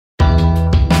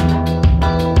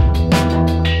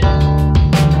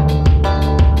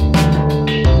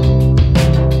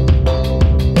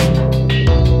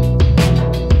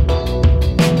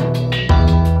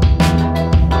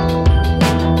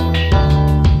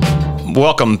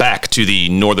Welcome back to the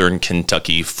Northern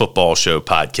Kentucky Football Show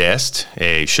podcast,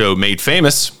 a show made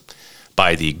famous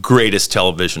by the greatest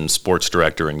television sports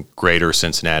director in greater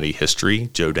Cincinnati history,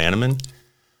 Joe Danneman.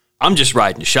 I'm just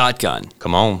riding shotgun.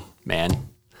 Come on. Man,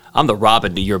 I'm the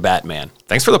Robin to your Batman.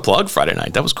 Thanks for the plug Friday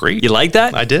night. That was great. You like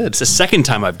that? I did. It's the second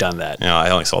time I've done that. No, I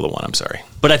only saw the one. I'm sorry.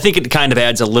 But I think it kind of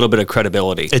adds a little bit of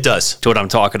credibility. It does. To what I'm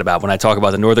talking about. When I talk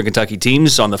about the Northern Kentucky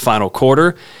teams on the final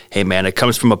quarter, hey, man, it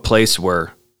comes from a place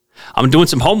where I'm doing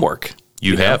some homework.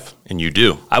 You have, and you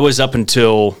do. I was up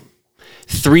until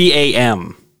 3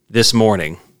 a.m. this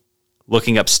morning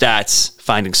looking up stats,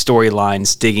 finding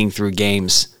storylines, digging through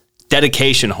games.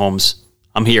 Dedication, Holmes.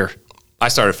 I'm here. I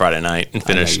started Friday night and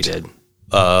finished I know you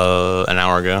did. An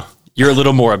hour ago. You're a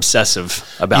little more obsessive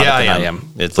about it than I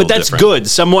am. But that's different. good.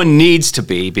 Someone needs to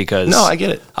be because No, I get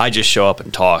it. I just show up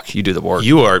and talk. You do the work.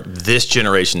 You are this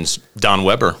generation's Don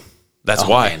Weber. That's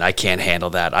why. Man, I can't handle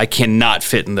that. I cannot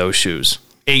fit in those shoes.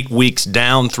 8 weeks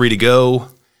down, 3 to go,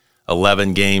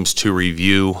 11 games to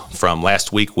review from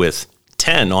last week with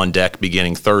 10 on deck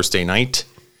beginning Thursday night.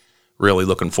 Really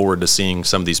looking forward to seeing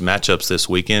some of these matchups this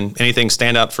weekend. Anything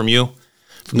stand out from you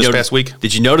from this past week?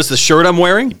 Did you notice the shirt I'm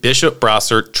wearing? Bishop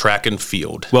Brossart Track and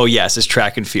Field. Well, yes, it's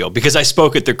track and field because I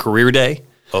spoke at the career day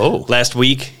last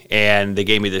week and they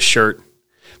gave me this shirt.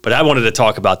 But I wanted to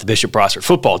talk about the Bishop Brossart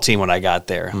football team when I got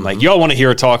there. I'm like, y'all want to hear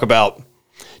a talk about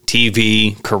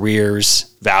TV,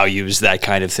 careers, values, that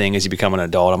kind of thing as you become an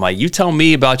adult. I'm like, you tell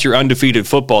me about your undefeated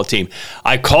football team.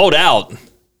 I called out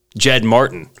Jed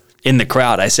Martin in the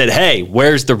crowd. I said, hey,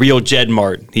 where's the real Jed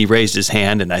Martin? He raised his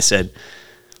hand and I said,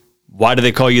 why do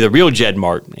they call you the real Jed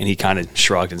Martin? And he kind of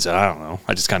shrugged and said, I don't know.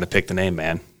 I just kind of picked the name,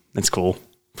 man. That's cool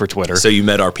for Twitter. So you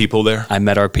met our people there? I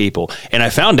met our people. And I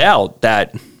found out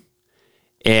that,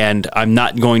 and I'm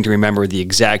not going to remember the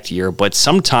exact year, but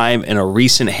sometime in a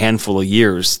recent handful of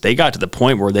years, they got to the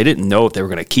point where they didn't know if they were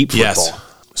going to keep football. Yes.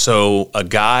 So a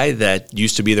guy that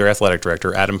used to be their athletic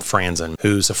director, Adam Franzen,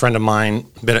 who's a friend of mine,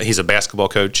 he's a basketball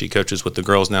coach. He coaches with the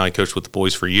girls now. He coached with the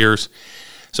boys for years.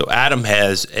 So Adam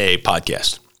has a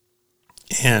podcast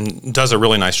and does a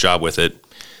really nice job with it.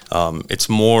 It's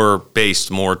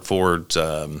based more towards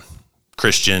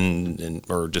Christian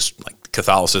or just like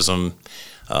Catholicism.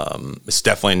 It's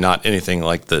definitely not anything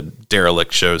like the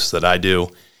derelict shows that I do.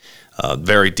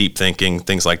 Very deep thinking,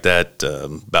 things like that,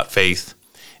 about faith.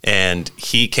 And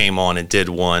he came on and did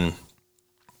one,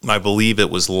 I believe it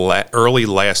was early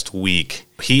last week.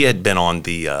 He had been on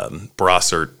the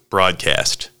Brossart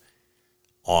broadcast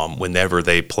whenever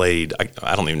they played.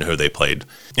 I don't even know who they played.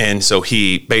 And so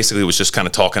he basically was just kind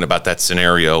of talking about that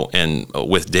scenario and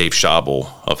with Dave Schabel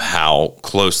of how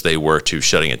close they were to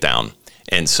shutting it down.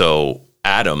 And so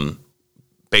Adam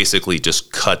basically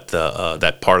just cut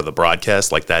that part of the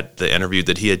broadcast, like the interview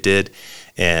that he did,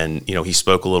 and he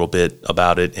spoke a little bit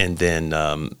about it, and then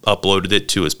uploaded it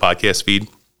to his podcast feed.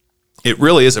 It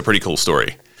really is a pretty cool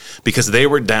story because they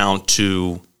were down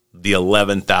to the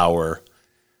 11th hour.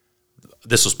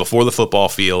 This was before the football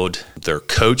field. Their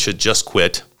coach had just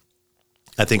quit.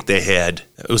 I think it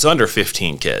was under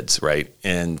 15 kids, right?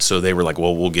 And so they were like,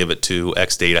 well, we'll give it to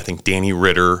X date. I think Danny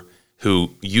Ritter,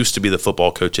 who used to be the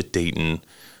football coach at Dayton,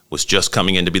 was just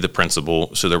coming in to be the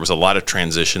principal. So there was a lot of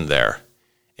transition there.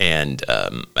 And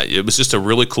it was just a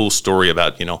really cool story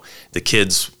about, the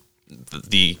kids,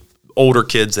 the older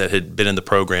kids that had been in the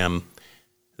program.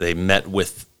 They met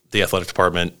with the athletic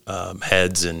department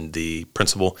heads and the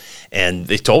principal, and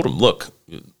they told them, look,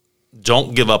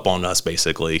 don't give up on us,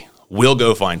 basically. We'll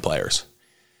go find players.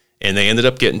 And they ended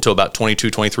up getting to about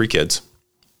 22, 23 kids,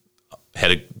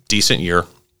 had a decent year,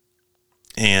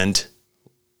 and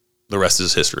the rest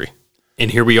is history.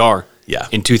 And here we are. Yeah.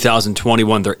 In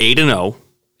 2021, they're 8-0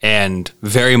 and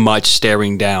very much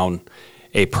staring down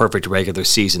a perfect regular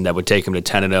season that would take them to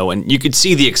 10-0. And you could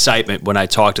see the excitement when I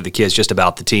talked to the kids just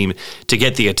about the team to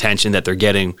get the attention that they're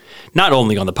getting, not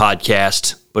only on the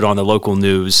podcast, but on the local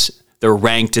news. They're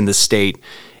ranked in the state,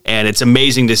 and it's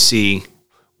amazing to see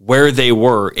where they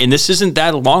were. And this isn't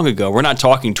that long ago. We're not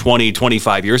talking 20,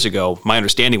 25 years ago. My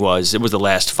understanding was it was the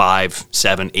last 5,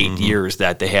 7, 8 years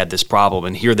that they had this problem,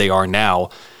 and here they are now.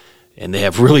 And they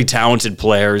have really talented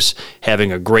players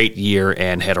having a great year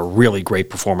and had a really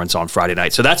great performance on Friday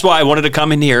night. So that's why I wanted to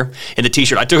come in here in the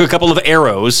T-shirt. I took a couple of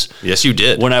arrows. Yes, you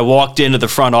did. When I walked into the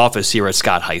front office here at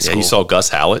Scott High School. Yeah, you saw Gus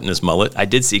Hallett and his mullet. I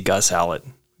did see Gus Hallett.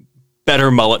 Better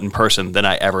mullet in person than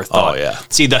I ever thought. Oh, yeah.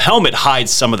 See, the helmet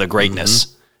hides some of the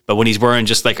greatness. But when he's wearing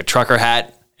just like a trucker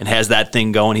hat and has that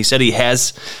thing going, he said he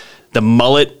has the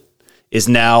mullet is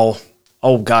now,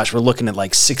 oh gosh, we're looking at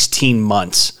like 16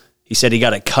 months. He said he got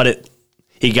to cut it.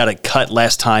 He got it cut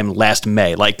last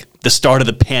May, like the start of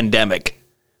the pandemic.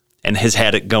 and has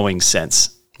had it going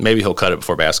since. Maybe he'll cut it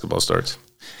before basketball starts.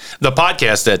 The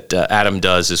podcast that Adam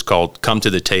does is called Come to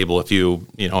the Table. If you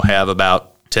have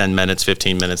about 10 minutes,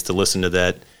 15 minutes to listen to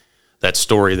that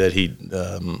story that he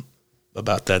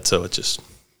about that. So it's just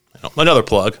another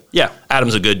plug. Yeah.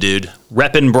 Adam's a good dude.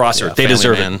 Reppin' Brossart. Yeah, they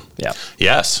deserve man. it. Yeah.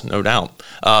 Yes, no doubt.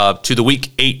 To the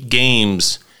Week 8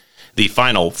 games, the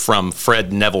final from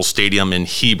Fred Neville Stadium in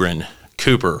Hebron.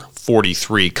 Cooper,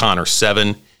 43, Connor,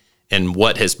 7. And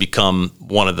what has become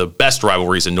one of the best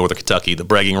rivalries in Northern Kentucky, the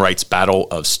bragging rights battle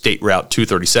of State Route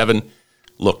 237,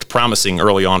 looked promising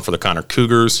early on for the Connor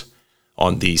Cougars.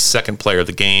 On the second play of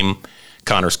the game,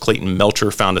 Connor's Clayton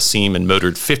Melcher found a seam and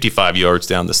motored 55 yards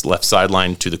down this left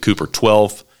sideline to the Cooper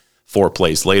 12. 4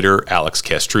 plays later, Alex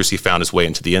Castrucci found his way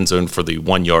into the end zone for the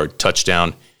 1-yard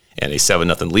touchdown and a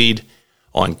 7-0 lead.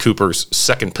 On Cooper's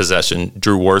second possession,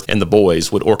 Drew Worth and the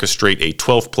boys would orchestrate a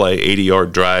 12-play,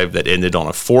 80-yard drive that ended on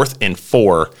a 4th and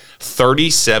 4,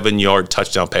 37-yard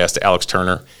touchdown pass to Alex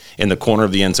Turner in the corner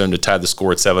of the end zone to tie the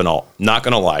score at 7-all. Not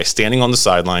going to lie, standing on the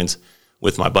sidelines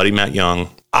with my buddy Matt Young,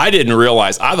 I didn't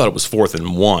realize, I thought it was 4th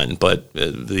and 1, but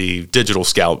the digital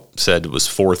scout said it was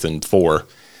 4th and 4.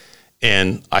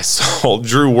 And I saw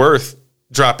Drew Worth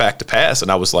drop back to pass,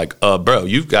 and I was like, bro,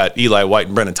 you've got Eli White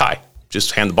and Brennan Ty.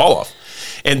 Just hand the ball off.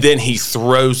 And then he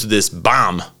throws this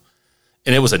bomb,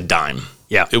 and it was a dime.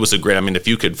 Yeah. It was a great, if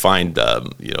you could find, a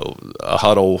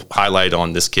huddle highlight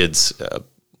on this kid's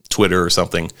Twitter or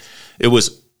something, it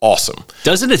was awesome.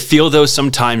 Doesn't it feel, though,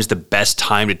 sometimes the best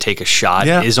time to take a shot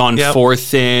is on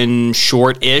 4th and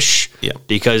short-ish? Yeah.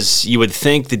 Because you would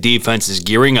think the defense is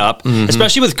gearing up,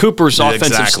 especially with Cooper's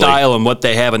offensive style and what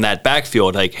they have in that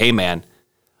backfield. Like, hey, man,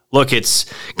 look, it's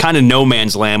kind of no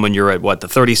man's land when you're at, the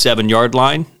 37-yard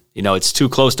line? It's too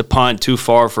close to punt, too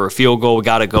far for a field goal. We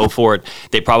got to go for it.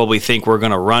 They probably think we're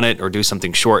going to run it or do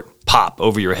something short. Pop,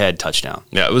 over your head, touchdown.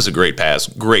 Yeah, it was a great pass.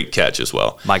 Great catch as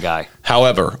well. My guy.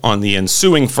 However, on the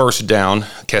ensuing first down,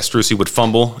 Castrucci would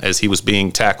fumble as he was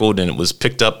being tackled, and it was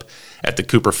picked up at the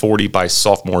Cooper 40 by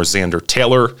sophomore Xander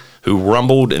Taylor, who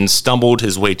rumbled and stumbled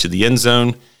his way to the end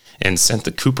zone and sent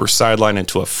the Cooper sideline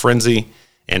into a frenzy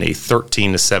and a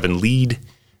 13-7 lead.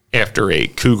 After a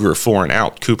Cougar 4 and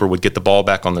out, Cooper would get the ball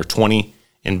back on their 20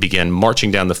 and began marching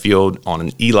down the field on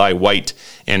an Eli White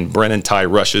and Brennan Ty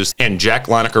rushes and Jack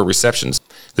Lonecker receptions.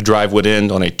 The drive would end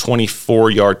on a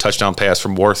 24-yard touchdown pass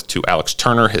from Worth to Alex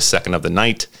Turner, his second of the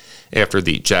night. After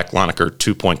the Jack Lonecker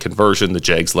 2-point conversion, the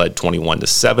Jags led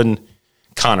 21-7.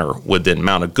 Connor would then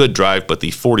mount a good drive, but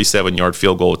the 47-yard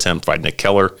field goal attempt by Nick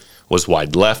Keller was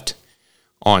wide left.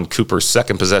 On Cooper's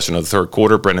second possession of the third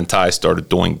quarter, Brennan Ty started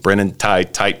doing Brennan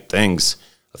Ty-type things.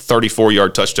 A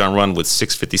 34-yard touchdown run with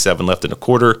 6:57 left in the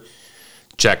quarter.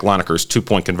 Jack Lonecker's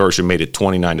 2-point conversion made it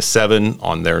 29-7.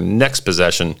 On their next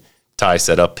possession, Ty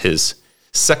set up his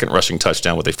second rushing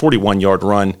touchdown with a 41-yard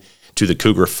run to the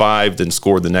Cougar 5, then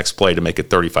scored the next play to make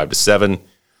it 35-7.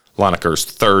 Lonecker's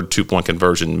third 2-point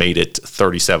conversion made it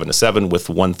 37-7 with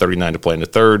 1:39 to play in the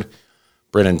third.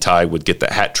 Brennan Ty would get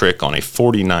the hat trick on a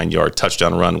 49-yard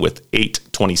touchdown run with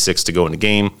 8:26 to go in the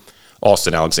game.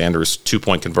 Austin Alexander's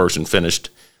 2-point conversion finished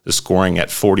the scoring at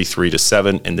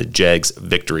 43-7 in the Jags'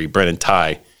 victory. Brennan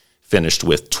Ty finished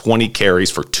with 20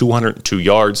 carries for 202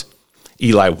 yards.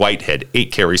 Eli White had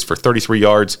 8 carries for 33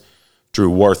 yards. Drew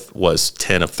Worth was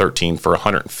 10 of 13 for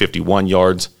 151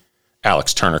 yards.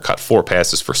 Alex Turner caught 4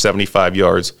 passes for 75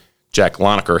 yards. Jack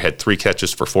Lonecker had 3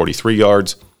 catches for 43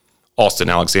 yards. Austin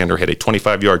Alexander had a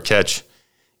 25-yard catch.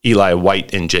 Eli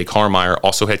White and Jake Harmeyer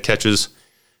also had catches.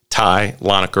 Ty,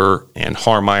 Lonecker, and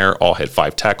Harmeyer all had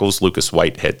 5 tackles. Lucas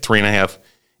White had 3.5,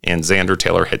 and Xander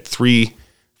Taylor had 3.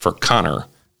 For Connor,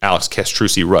 Alex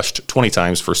Castrucci rushed 20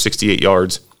 times for 68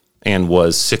 yards and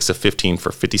was 6 of 15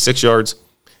 for 56 yards.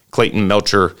 Clayton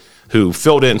Melcher, who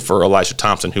filled in for Elijah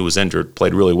Thompson, who was injured,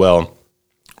 played really well,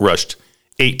 rushed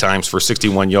 8 times for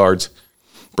 61 yards.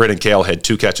 Brendan Cale had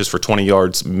 2 catches for 20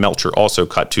 yards. Melcher also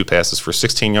caught 2 passes for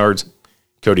 16 yards.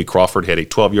 Cody Crawford had a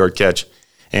 12-yard catch,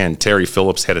 and Terry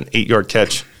Phillips had an 8-yard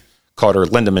catch. Carter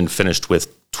Lindemann finished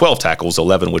with 12 tackles,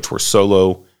 11 which were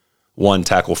solo, 1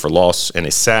 tackle for loss, and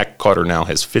a sack. Carter now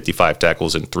has 55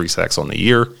 tackles and 3 sacks on the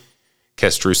year.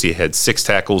 Castrucci had 6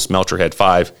 tackles, Melcher had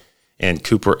 5, and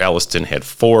Cooper Elliston had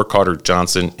 4. Carter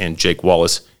Johnson and Jake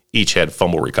Wallace each had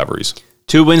fumble recoveries.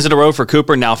 2 wins in a row for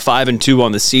Cooper, now 5-2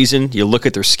 on the season. You look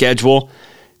at their schedule.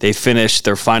 They finished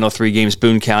their final 3 games,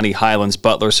 Boone County, Highlands,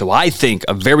 Butler. So I think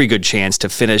a very good chance to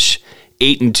finish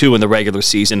 8-2 in the regular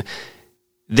season.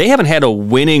 They haven't had a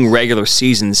winning regular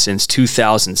season since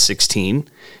 2016.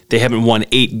 They haven't won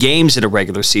 8 games in a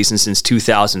regular season since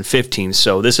 2015.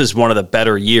 So this is one of the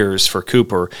better years for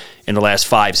Cooper in the last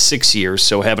 5-6 years.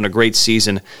 So having a great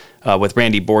season with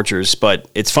Randy Borchers. But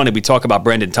it's funny, we talk about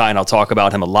Brendan Ty, and I'll talk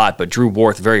about him a lot, but Drew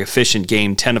Worth, very efficient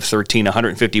game, 10 of 13,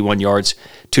 151 yards,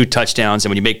 2 touchdowns. And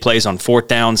when you make plays on fourth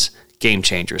downs, game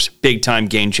changers. Big-time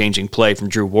game-changing play from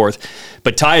Drew Worth.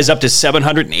 But Ty is up to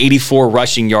 784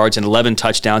 rushing yards and 11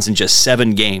 touchdowns in just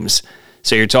 7 games.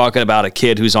 So you're talking about a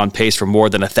kid who's on pace for more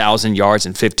than 1,000 yards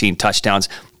and 15 touchdowns.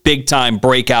 Big-time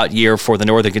breakout year for the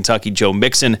Northern Kentucky Joe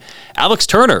Mixon. Alex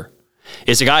Turner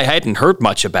is a guy I hadn't heard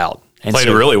much about. And Played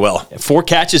really well. 4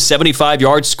 catches, 75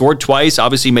 yards, scored twice,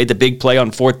 obviously made the big play on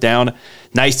fourth down.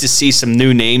 Nice to see some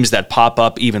new names that pop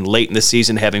up even late in the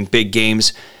season having big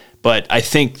games. But I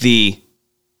think the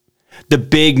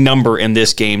big number in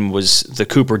this game was the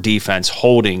Cooper defense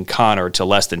holding Connor to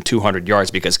less than 200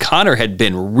 yards because Connor had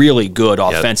been really good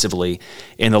offensively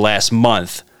in the last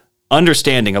month.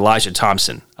 Understanding Elijah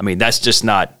Thompson, I mean, that's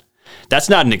not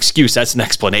an excuse. That's an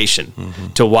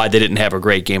explanation to why they didn't have a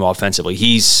great game offensively.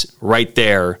 He's right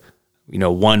there,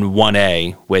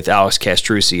 1A with Alex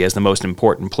Castrucci as the most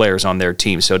important players on their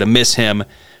team. So to miss him,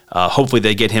 hopefully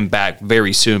they get him back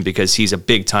very soon because he's a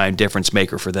big-time difference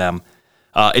maker for them.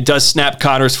 It does snap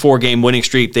Connor's 4-game winning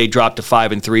streak. They dropped to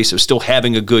 5-3, so still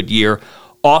having a good year.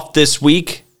 Off this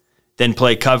week, then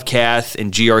play Covcath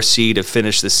and GRC to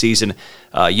finish the season.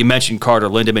 You mentioned Carter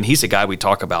Lindemann. He's a guy we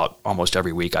talk about almost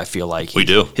every week, I feel like. We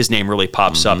do. His name really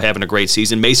pops up, having a great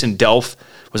season. Mason Delph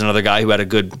was another guy who had a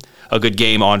good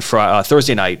game on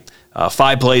Thursday night.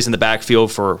 5 plays in the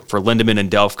backfield for Lindemann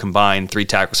and Delph combined, 3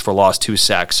 tackles for loss, 2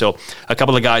 sacks. So a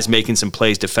couple of guys making some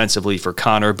plays defensively for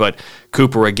Connor, but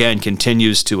Cooper, again,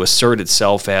 continues to assert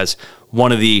itself as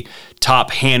one of the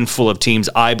top handful of teams,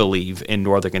 I believe, in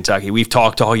Northern Kentucky. We've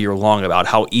talked all year long about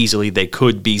how easily they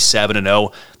could be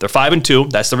 7-0. They're 5-2.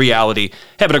 That's the reality.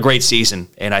 Having a great season,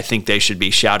 and I think they should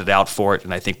be shouted out for it,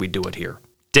 and I think we do it here.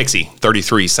 Dixie,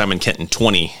 33, Simon Kenton,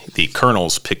 20. The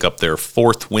Colonels pick up their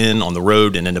 4th win on the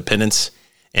road in Independence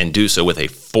and do so with a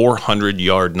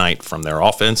 400-yard night from their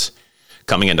offense.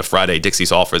 Coming into Friday,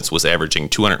 Dixie's offense was averaging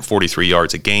 243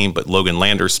 yards a game, but Logan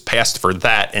Landers passed for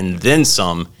that and then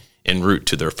some en route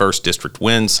to their first district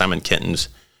win. Simon Kenton's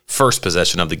first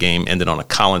possession of the game ended on a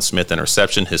Colin Smith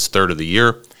interception, his 3rd of the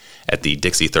year, at the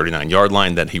Dixie 39-yard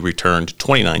line. Then he returned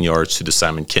 29 yards to the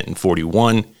Simon Kenton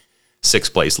 41. 6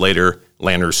 plays later,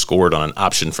 Landers scored on an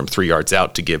option from 3 yards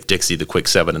out to give Dixie the quick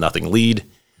 7-0 lead.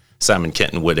 Simon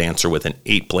Kenton would answer with an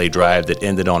 8-play drive that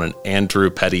ended on an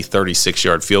Andrew Petty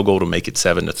 36-yard field goal to make it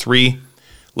 7-3.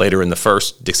 Later in the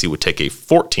first, Dixie would take a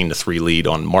 14-3 lead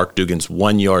on Mark Dugan's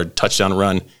 1-yard touchdown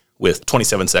run with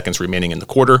 27 seconds remaining in the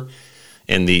quarter.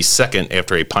 In the second,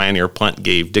 after a Pioneer punt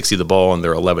gave Dixie the ball on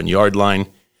their 11-yard line,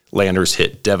 Landers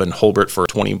hit Devin Holbert for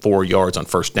 24 yards on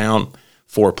first down.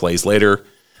 4 plays later,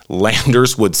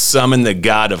 Landers would summon the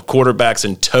god of quarterbacks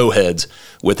and towheads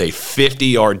with a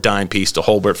 50-yard dime piece to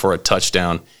Holbert for a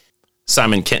touchdown.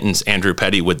 Simon Kenton's Andrew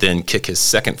Petty would then kick his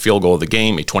second field goal of the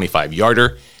game, a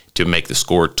 25-yarder, to make the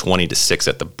score 20-6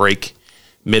 at the break.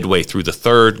 Midway through the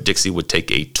third, Dixie would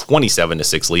take a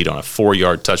 27-6 lead on a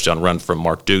 4-yard touchdown run from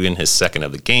Mark Dugan, his second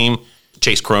of the game.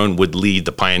 Chase Crone would lead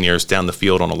the Pioneers down the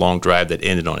field on a long drive that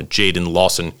ended on a Jaden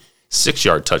Lawson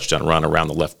 6-yard touchdown run around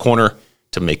the left corner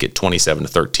to make it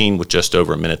 27-13 with just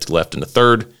over a minute left in the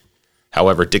third.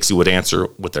 However, Dixie would answer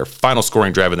with their final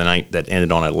scoring drive of the night that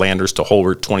ended on a Landers to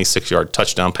Holbert 26-yard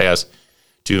touchdown pass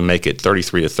to make it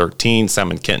 33-13.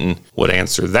 Simon Kenton would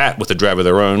answer that with a drive of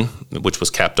their own, which was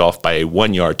capped off by a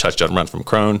 1-yard touchdown run from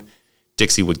Crone.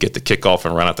 Dixie would get the kickoff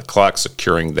and run out the clock,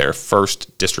 securing their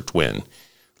first district win.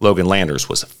 Logan Landers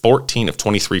was 14 of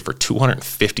 23 for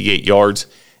 258 yards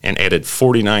and added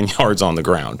 49 yards on the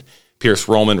ground. Pierce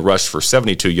Rollman rushed for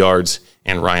 72 yards,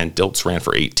 and Ryan Diltz ran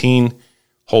for 18.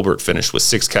 Holbert finished with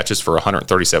 6 catches for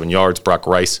 137 yards. Brock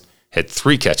Rice had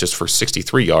 3 catches for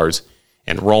 63 yards,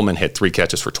 and Rollman had 3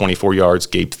 catches for 24 yards.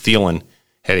 Gabe Thielen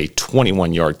had a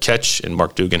 21-yard catch, and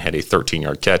Mark Dugan had a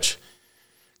 13-yard catch.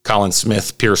 Colin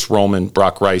Smith, Pierce Rollman,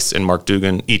 Brock Rice, and Mark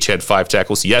Dugan each had 5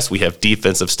 tackles. Yes, we have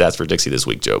defensive stats for Dixie this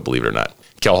week, Joe, believe it or not.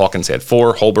 Kel Hawkins had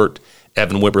 4. Holbert,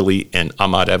 Evan Wibberly, and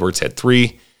Ahmad Edwards had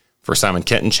 3. For Simon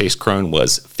Kenton, Chase Crone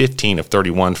was 15 of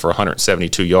 31 for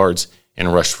 172 yards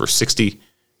and rushed for 60.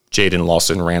 Jaden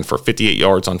Lawson ran for 58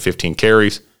 yards on 15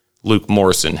 carries. Luke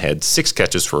Morrison had 6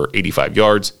 catches for 85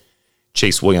 yards.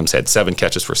 Chase Williams had 7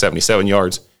 catches for 77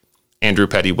 yards. Andrew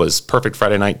Petty was perfect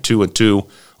Friday night, 2-2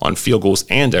 on field goals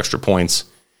and extra points.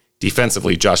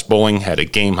 Defensively, Josh Bowling had a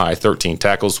game-high 13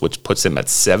 tackles, which puts him at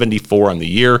 74 on the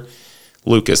year.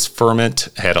 Lucas Ferment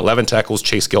had 11 tackles.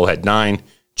 Chase Gill had 9.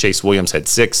 Chase Williams had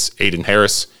 6. Aiden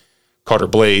Harris, Carter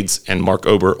Blades, and Mark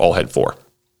Ober all had 4.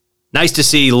 Nice to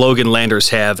see Logan Landers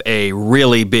have a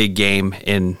really big game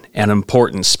in an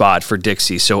important spot for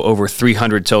Dixie. So over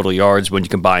 300 total yards when you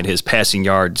combine his passing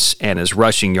yards and his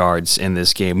rushing yards in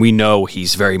this game. We know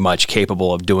he's very much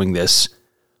capable of doing this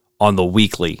on the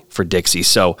weekly for Dixie.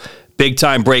 So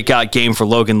big-time breakout game for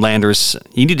Logan Landers.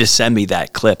 You need to send me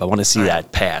that clip. I want to see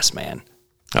that pass, man.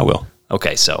 I will.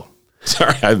 Okay, so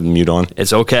sorry, I have mute on.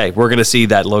 it's okay. We're going to see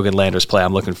that Logan Landers play.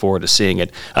 I'm looking forward to seeing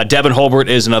it. Devin Holbert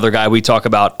is another guy we talk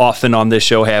about often on this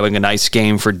show, having a nice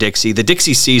game for Dixie. The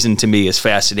Dixie season, to me, is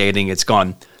fascinating. It's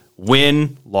gone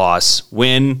win, loss,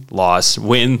 win, loss,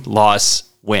 win, loss,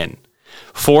 win.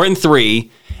 4-3,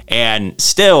 and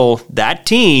still, that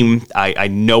team, I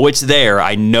know it's there.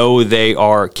 I know they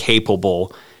are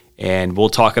capable. And we'll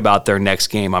talk about their next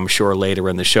game, I'm sure, later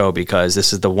in the show, because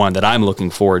this is the one that I'm looking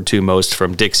forward to most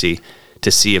from Dixie to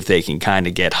see if they can kind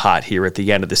of get hot here at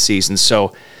the end of the season.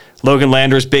 So Logan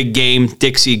Landers, big game.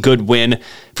 Dixie, good win.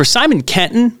 For Simon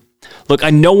Kenton, look,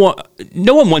 no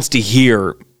one wants to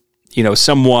hear,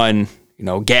 someone,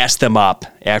 gas them up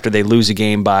after they lose a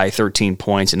game by 13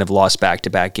 points and have lost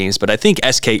back-to-back games. But I think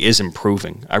SK is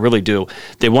improving. I really do.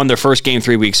 They won their first game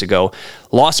 3 weeks ago,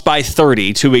 lost by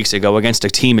 30 2 weeks ago against a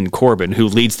team in Corbin who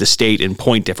leads the state in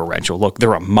point differential. Look,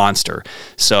 they're a monster.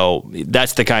 So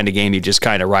that's the kind of game you just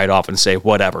kind of write off and say,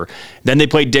 whatever. Then they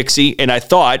played Dixie, and I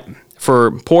thought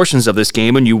for portions of this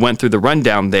game, and you went through the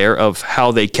rundown there of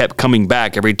how they kept coming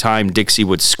back every time Dixie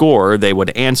would score, they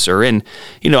would answer. And,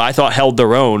 I thought held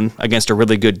their own against a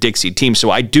really good Dixie team.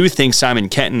 So I do think Simon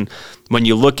Kenton, when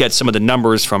you look at some of the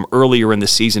numbers from earlier in the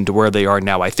season to where they are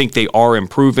now, I think they are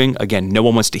improving. Again, no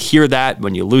one wants to hear that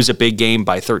when you lose a big game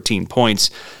by 13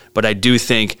 points. But I do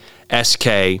think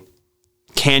SK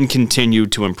can continue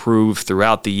to improve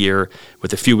throughout the year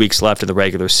with a few weeks left of the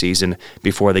regular season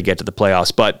before they get to the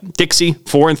playoffs. But Dixie,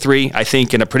 4-3, I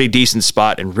think in a pretty decent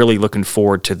spot, and really looking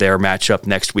forward to their matchup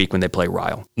next week when they play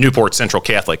Ryle. Newport Central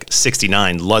Catholic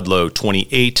 69, Ludlow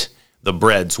 28. The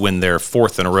Breads win their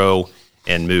fourth in a row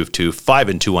and move to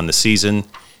 5-2 on the season.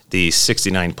 The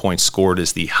 69 points scored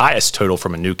is the highest total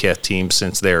from a Newcath team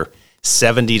since their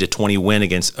 70-20 win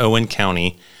against Owen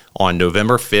County on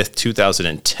November 5th,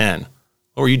 2010.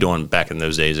 What were you doing back in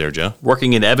those days there, Joe?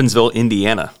 Working in Evansville,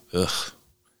 Indiana.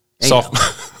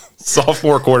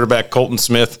 Sophomore quarterback Colton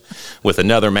Smith with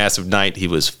another massive night. He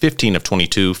was 15 of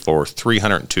 22 for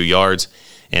 302 yards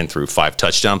and threw 5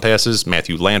 touchdown passes.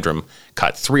 Matthew Landrum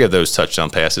caught 3 of those touchdown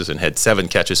passes and had 7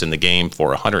 catches in the game for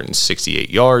 168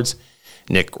 yards.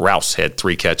 Nick Rouse had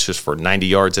 3 catches for 90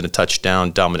 yards and a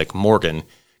touchdown. Dominic Morgan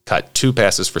caught 2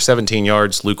 passes for 17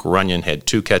 yards. Luke Runyon had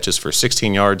 2 catches for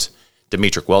 16 yards.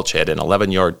 Demetric Welch had an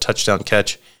 11-yard touchdown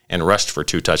catch and rushed for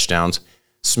 2 touchdowns.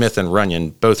 Smith and Runyon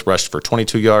both rushed for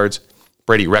 22 yards.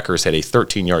 Brady Reckers had a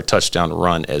 13-yard touchdown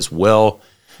run as well.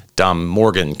 Dom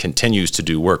Morgan continues to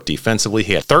do work defensively.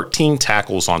 He had 13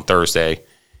 tackles on Thursday,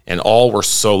 and all were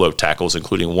solo tackles,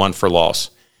 including 1 for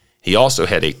loss. He also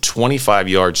had a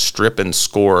 25-yard strip and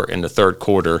score in the third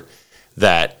quarter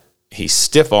that he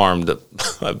stiff-armed,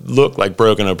 looked like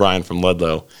Brogan O'Brien from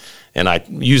Ludlow. And I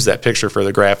used that picture for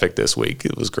the graphic this week.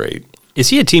 It was great. Is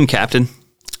he a team captain?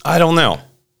 I don't know.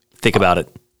 Think about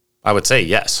it. I would say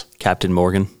yes. Captain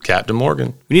Morgan. Captain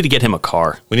Morgan. We need to get him a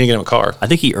car. We need to get him a car. I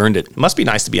think he earned it. It must be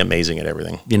nice to be amazing at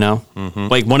everything.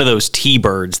 Like one of those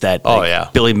T-birds that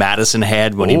Billy Madison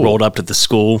had when he rolled up to the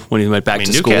school, when he went back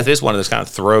to school. Newcath is one of those kind of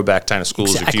throwback kind of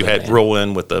schools. Exactly, if you had roll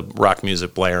in with the rock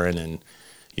music blaring and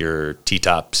your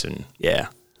T-tops and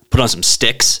put on some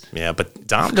sticks. Yeah, but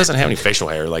Dom doesn't have any facial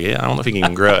hair. I don't know if he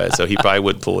can grow it, so he probably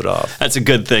wouldn't pull it off. That's a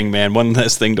good thing, man. One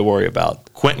less thing to worry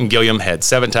about. Quentin Gilliam had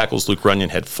 7 tackles. Luke Runyon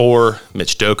had 4.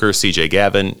 Mitch Doker, C.J.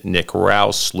 Gavin, Nick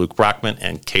Rouse, Luke Brockman,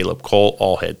 and Caleb Cole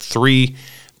all had 3.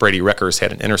 Brady Reckers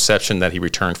had an interception that he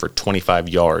returned for 25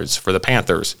 yards for the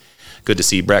Panthers. Good to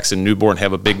see Braxton Newborn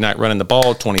have a big night running the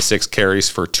ball, 26 carries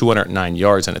for 209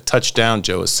 yards and a touchdown.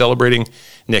 Joe is celebrating.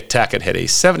 Nick Tackett had a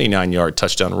 79-yard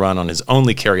touchdown run on his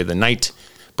only carry of the night.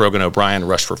 Brogan O'Brien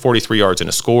rushed for 43 yards and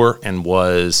a score and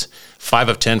was 5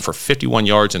 of 10 for 51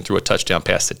 yards and threw a touchdown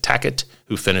pass to Tackett,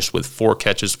 who finished with 4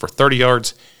 catches for 30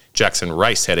 yards. Jackson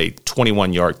Rice had a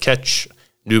 21-yard catch.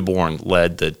 Newborn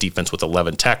led the defense with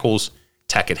 11 tackles.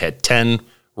 Tackett had 10.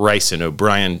 Rice and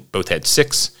O'Brien both had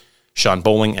 6. Sean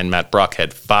Bowling and Matt Brock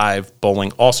had 5.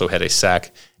 Bowling also had a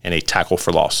sack and a tackle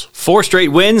for loss. 4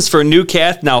 straight wins for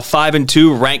Newcath, now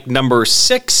 5-2, ranked number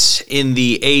 6 in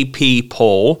the AP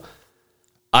poll.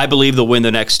 I believe they'll win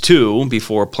the next 2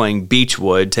 before playing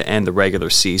Beechwood to end the regular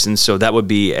season. So that would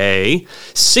be a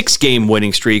 6-game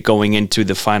winning streak going into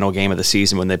the final game of the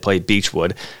season when they play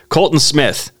Beechwood. Colton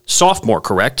Smith, sophomore,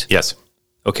 correct? Yes.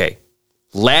 Okay.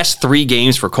 Last 3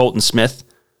 games for Colton Smith,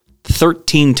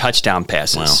 13 touchdown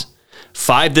passes. Wow.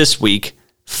 5 this week,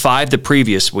 5 the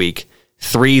previous week,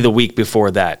 3 the week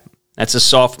before that. That's a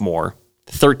sophomore.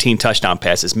 13 touchdown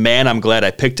passes. Man, I'm glad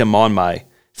I picked him on my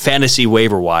fantasy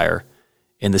waiver wire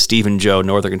in the Stephen Joe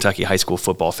Northern Kentucky High School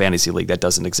Football Fantasy League. That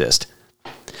doesn't exist.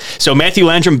 So Matthew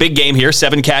Landrum, big game here,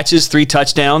 7 catches, 3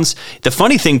 touchdowns. The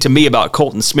funny thing to me about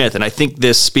Colton Smith, and I think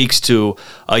this speaks to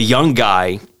a young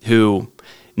guy who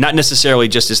not necessarily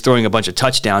just is throwing a bunch of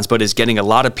touchdowns, but is getting a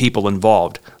lot of people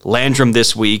involved. Landrum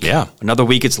this week. Yeah. Another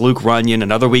week it's Luke Runyon.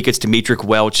 Another week it's Demetric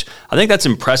Welch. I think that's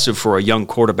impressive for a young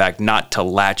quarterback not to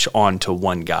latch on to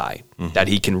one guy, that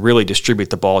he can really distribute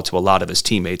the ball to a lot of his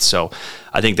teammates. So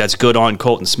I think that's good on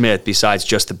Colton Smith besides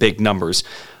just the big numbers.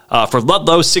 For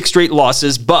Ludlow, 6 straight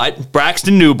losses, but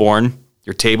Braxton Newborn,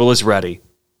 your table is ready.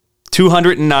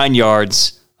 209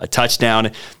 yards, a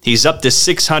touchdown. He's up to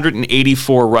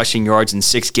 684 rushing yards in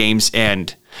 6 games,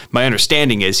 and my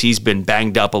understanding is he's been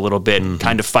banged up a little bit,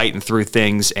 kind of fighting through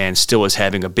things, and still is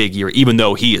having a big year, even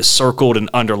though he is circled and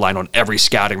underlined on every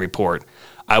scouting report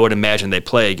I would imagine they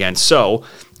play against. So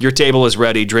your table is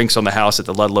ready. Drinks on the house at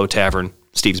the Ludlow Tavern.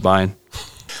 Steve's buying.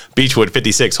 Beechwood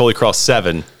 56, Holy Cross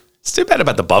 7. It's too bad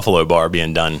about the Buffalo Bar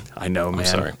being done. I know, man. I'm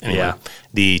sorry. Anyway, Yeah.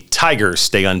 The Tigers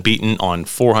stay unbeaten on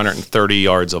 430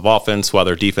 yards of offense, while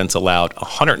their defense allowed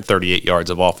 138 yards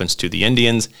of offense to the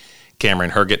Indians.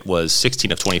 Cameron Herget was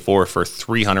 16 of 24 for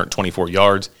 324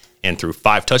 yards and threw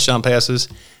 5 touchdown passes.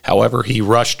 However, he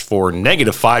rushed for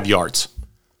 -5 yards,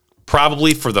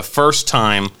 probably for the first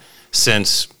time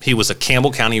since he was a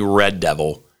Campbell County Red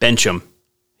Devil. Bench him.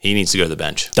 He needs to go to the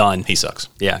bench. Done. He sucks.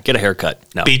 Yeah, get a haircut.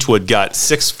 No. Beechwood got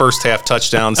 6 first-half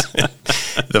touchdowns.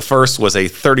 The first was a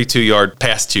 32-yard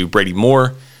pass to Brady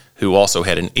Moore, who also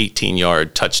had an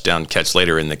 18-yard touchdown catch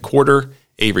later in the quarter.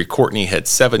 Avery Courtney had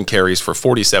 7 carries for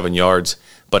 47 yards,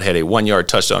 but had a 1-yard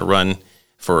touchdown run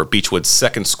for Beechwood's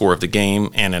second score of the game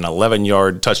and an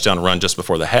 11-yard touchdown run just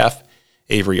before the half.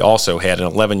 Avery also had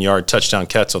an 11-yard touchdown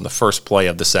catch on the first play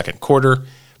of the second quarter.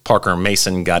 Parker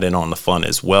Mason got in on the fun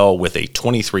as well with a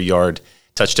 23-yard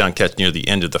touchdown catch near the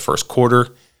end of the first quarter.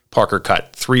 Parker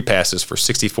caught 3 passes for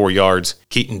 64 yards.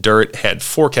 Keaton Durrett had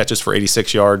 4 catches for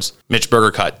 86 yards. Mitch Berger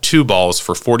caught 2 balls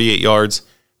for 48 yards.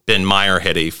 Ben Meyer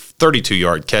had a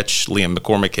 32-yard catch. Liam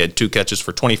McCormick had 2 catches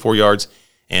for 24 yards.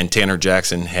 And Tanner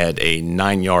Jackson had a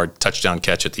 9-yard touchdown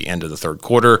catch at the end of the third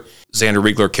quarter. Xander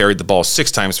Riegler carried the ball 6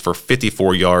 times for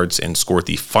 54 yards and scored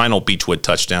the final Beechwood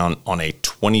touchdown on a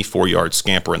 24-yard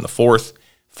scamper in the fourth.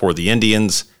 For the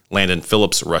Indians, Landon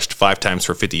Phillips rushed 5 times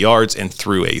for 50 yards and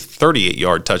threw a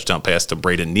 38-yard touchdown pass to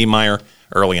Braden Niemeyer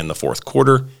early in the fourth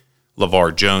quarter.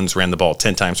 LeVar Jones ran the ball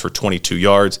 10 times for 22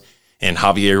 yards, and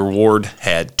Javier Ward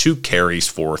had 2 carries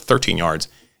for 13 yards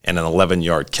and an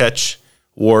 11-yard catch.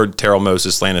 Ward, Terrell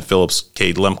Moses, Landon Phillips,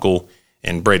 Cade Lemkel,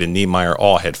 and Braden Niemeyer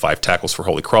all had 5 tackles for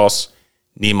Holy Cross.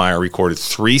 Niemeyer recorded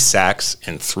 3 sacks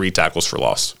and 3 tackles for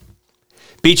loss.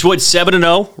 Beechwood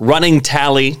 7-0, running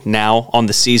tally now on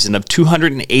the season of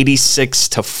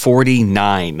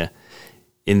 286-49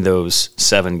 in those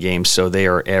 7 games. So they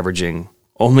are averaging,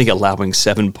 only allowing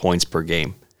 7 points per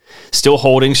game. Still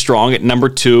holding strong at number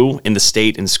 2 in the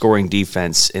state in scoring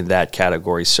defense in that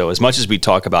category. So as much as we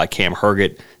talk about Cam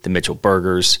Herget, the Mitchell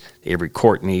Bergers, the Avery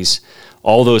Courtneys,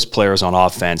 all those players on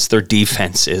offense, their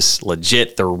defense is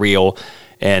legit, they're real,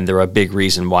 and they're a big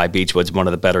reason why Beechwood's one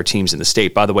of the better teams in the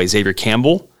state. By the way, Xavier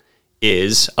Campbell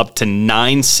is up to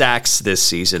 9 sacks this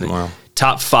season. Wow.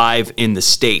 Top 5 in the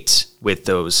state with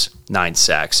those 9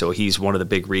 sacks. So he's one of the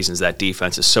big reasons that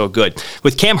defense is so good.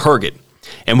 With Cam Herget,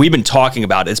 and we've been talking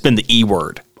about it, it's been the E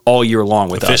word all year long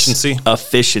with efficiency. us.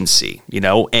 Efficiency,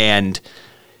 and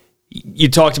you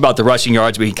talked about the rushing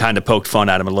yards. We kind of poked fun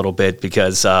at him a little bit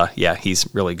because, he's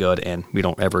really good, and we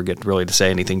don't ever get really to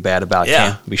say anything bad about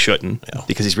Cam. We shouldn't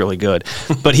because he's really good.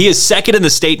 But he is second in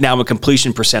the state now in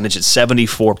completion percentage at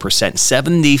 74%.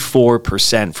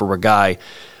 74% for a guy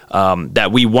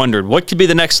that we wondered what could be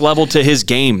the next level to his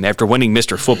game after winning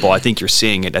Mr. Football. I think you're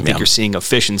seeing it. I think you're seeing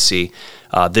efficiency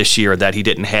this year that he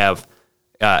didn't have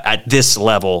at this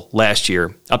level last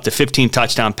year. Up to 15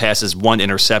 touchdown passes, 1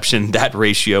 interception. That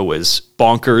ratio was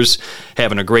bonkers,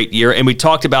 having a great year. And we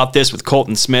talked about this with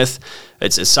Colton Smith.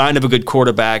 It's a sign of a good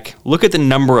quarterback. Look at the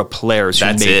number of players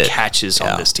who made catches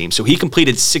on this team. So he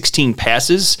completed 16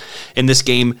 passes in this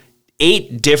game.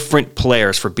 8 different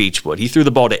players for Beechwood. He threw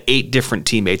the ball to 8 different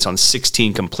teammates on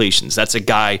 16 completions. That's a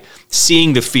guy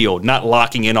seeing the field, not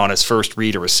locking in on his first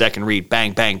read or a second read.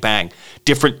 Bang, bang, bang.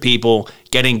 Different people,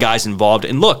 getting guys involved.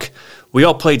 And look, we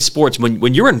all played sports.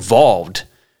 When you're involved,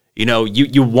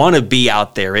 you want to be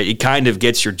out there. It kind of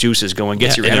gets your juices going,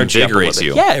 gets your energy up a little bit.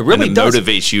 You. Yeah, it really and it does.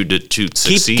 motivates you to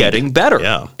succeed. Keep getting better.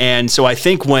 Yeah. And so I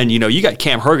think when, you got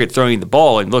Cam Herget throwing the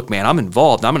ball and look, man, I'm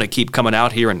involved. I'm going to keep coming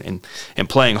out here and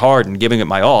playing hard and giving it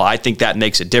my all. I think that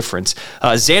makes a difference.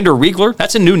 Xander Riegler,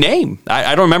 that's a new name.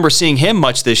 I don't remember seeing him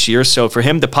much this year. So for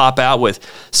him to pop out with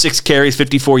 6 carries,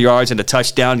 54 yards, and a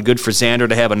touchdown, good for Xander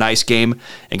to have a nice game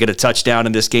and get a touchdown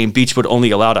in this game. Beechwood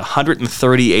only allowed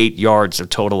 138 yards of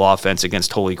total offense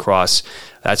against Holy Cross.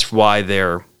 That's why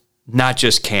they're not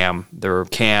just Cam. They're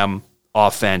Cam,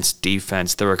 offense,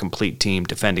 defense. They're a complete team,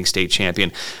 defending state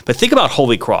champion. But think about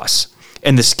Holy Cross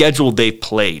and the schedule they've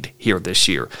played here this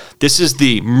year. This is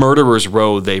the murderer's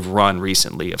row they've run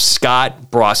recently of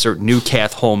Scott, Brossart,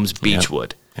 Newcath, Holmes,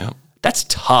 Beechwood. Yep. That's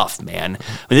tough, man.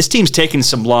 I mean, this team's taking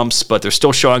some lumps, but they're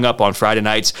still showing up on Friday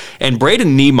nights. And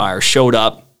Braden Niemeyer showed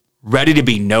up ready to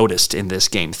be noticed in this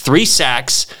game. 3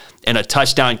 sacks and a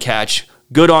touchdown catch.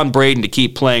 Good on Braden to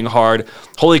keep playing hard.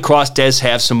 Holy Cross does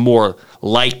have some more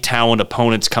light talent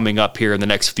opponents coming up here in the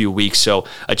next few weeks, so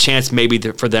a chance maybe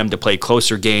for them to play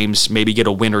closer games, maybe get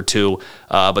a win or two.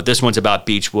 But this one's about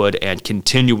Beechwood and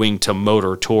continuing to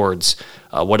motor towards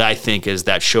what I think is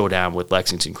that showdown with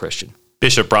Lexington Christian.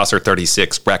 Bishop Brossart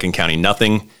 36, Bracken County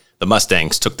nothing. The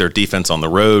Mustangs took their defense on the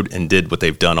road and did what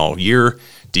they've done all year,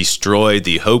 destroyed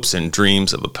the hopes and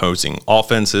dreams of opposing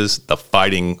offenses. The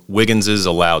Fighting Wigginses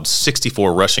allowed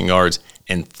 64 rushing yards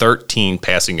and 13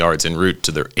 passing yards en route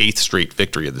to their 8th straight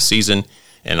victory of the season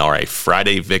and are a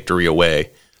Friday victory away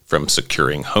from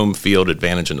securing home field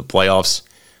advantage in the playoffs.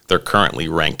 They're currently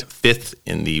ranked 5th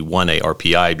in the 1A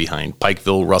RPI behind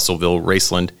Pikeville, Russellville,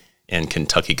 Raceland, and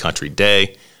Kentucky Country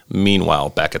Day.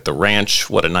 Meanwhile, back at the ranch,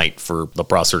 what a night for the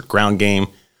Brossart ground game.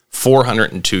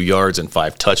 402 yards and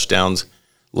 5 touchdowns,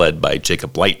 led by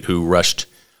Jacob Light, who rushed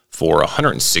for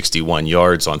 161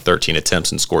 yards on 13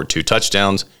 attempts and scored 2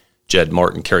 touchdowns. Jed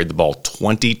Martin carried the ball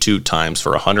 22 times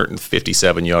for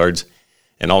 157 yards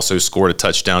and also scored a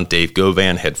touchdown. Dave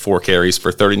Govan had 4 carries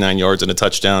for 39 yards and a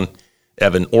touchdown.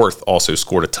 Evan Orth also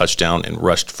scored a touchdown and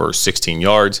rushed for 16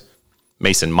 yards.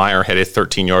 Mason Meyer had a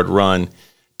 13-yard run.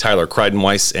 Tyler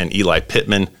Kreidenweiss and Eli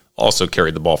Pittman also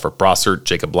carried the ball for Brossart.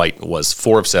 Jacob Light was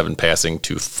 4 of 7 passing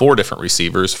to 4 different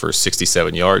receivers for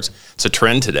 67 yards. It's a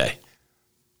trend today.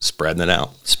 Spreading it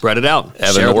out. Spread it out.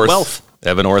 Evan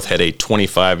Orth had a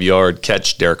 25-yard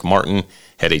catch. Derek Martin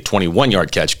had a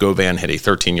 21-yard catch. Govan had a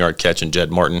 13-yard catch, and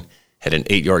Jed Martin had an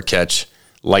 8-yard catch.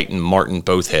 Light and Martin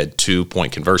both had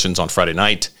 2-point conversions on Friday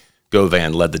night.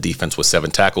 Govan led the defense with 7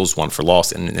 tackles, 1 for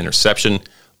loss, and an interception.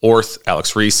 Orth,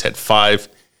 Alex Reese had 5.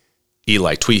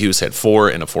 Eli Tweehuse had 4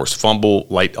 and a forced fumble.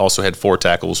 Light also had 4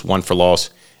 tackles, 1 for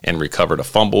loss, and recovered a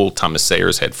fumble. Thomas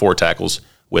Sayers had 4 tackles,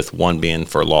 with 1 being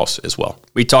for a loss as well.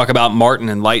 We talk about Martin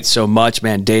and Light so much,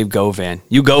 man. Dave Govan.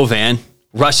 You Govan.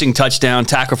 Rushing touchdown,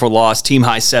 tackle for loss, team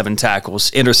high 7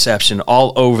 tackles, interception,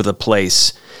 all over the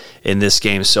place in this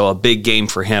game. So a big game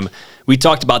for him. We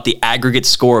talked about the aggregate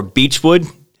score of Beechwood.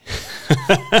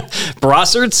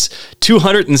 Brossart's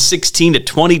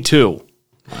 216-22.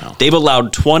 Wow. They've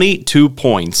allowed 22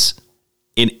 points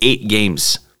in 8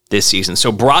 games this season.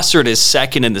 So Brossart is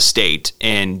second in the state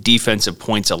in defensive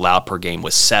points allowed per game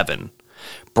with 7.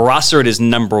 Brossart is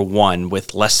number 1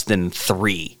 with less than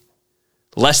 3.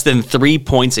 Less than 3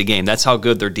 points a game. That's how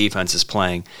good their defense is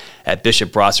playing at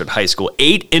Bishop Brossart High School.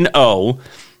 8-0,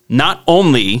 not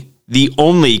only the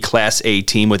only Class A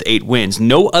team with 8 wins.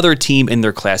 No other team in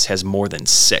their class has more than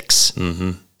 6.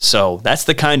 Mm-hmm. So that's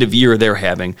the kind of year they're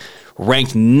having.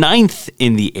 Ranked 9th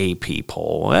in the AP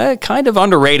poll. Kind of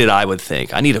underrated, I would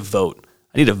think. I need a vote.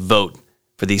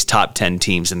 For these top 10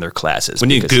 teams in their classes.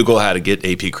 When you Google how to get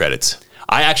AP credits.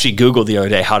 I actually Googled the other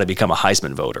day how to become a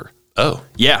Heisman voter. Oh.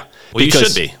 Yeah. Well, you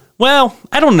should be. Well,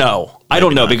 I don't know.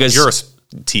 Because you're a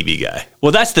TV guy.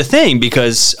 Well, that's the thing,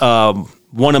 because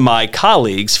one of my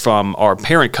colleagues from our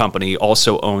parent company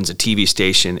also owns a TV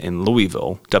station in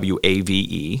Louisville,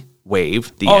 WAVE,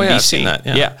 WAVE, the NBC. Yeah, I've seen that.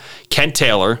 Yeah. Kent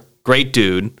Taylor, great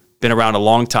dude, been around a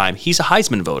long time. He's a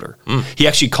Heisman voter. He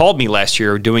actually called me last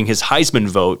year doing his Heisman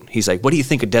vote. He's like, what do you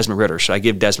think of Desmond Ritter? Should I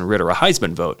give Desmond Ritter a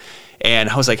Heisman vote? And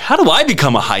I was like, how do I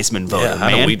become a Heisman voter,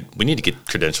 man? We need to get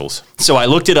credentials. So I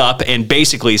looked it up, and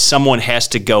basically someone has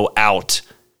to go out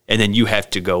and then you have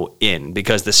to go in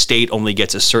because the state only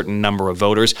gets a certain number of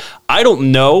voters. I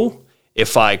don't know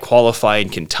if I qualify in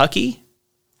Kentucky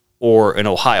or in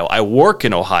Ohio. I work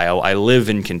in Ohio. I live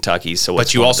in Kentucky.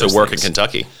 But you also work in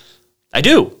Kentucky. I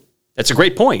do. That's a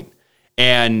great point.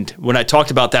 And when I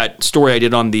talked about that story I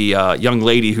did on the young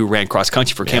lady who ran cross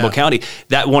country for Campbell County,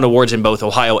 that won awards in both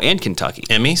Ohio and Kentucky.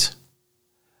 Emmys?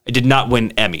 I did not win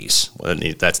Emmys. Well,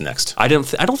 that's next. I don't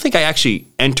think I actually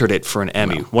entered it for an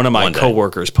Emmy. No, one of my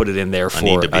coworkers put it in there for I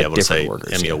need to be able to say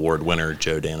workers. Emmy Award winner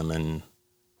Joe Daneman,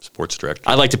 sports director.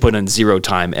 I like to put in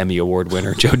 0-time Emmy Award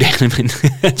winner Joe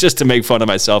Daneman just to make fun of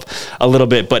myself a little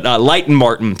bit. But Light and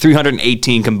Martin,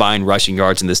 318 combined rushing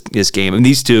yards in this game. And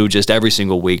these two just every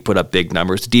single week put up big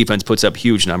numbers. The defense puts up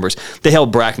huge numbers. They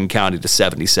held Bracken County to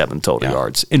 77 total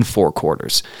yards in 4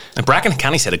 quarters. And Bracken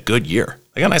County's had a good year.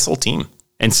 They got a nice little team.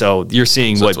 And so you're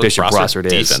seeing what Bishop Brossard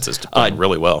is. Defense is playing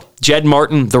really well. Jed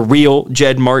Martin, the real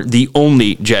Jed Martin, the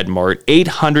only Jed Martin,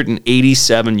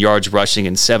 887 yards rushing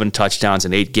and 7 touchdowns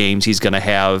in 8 games. He's going to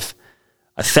have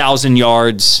 1,000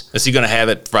 yards. Is he going to have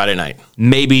it Friday night?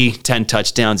 Maybe 10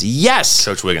 touchdowns. Yes.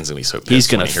 Coach Wiggins is going to be so pissed. He's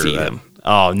going to feed him.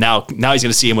 Oh, now he's going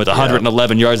to see him with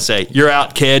 111 yards and say, "You're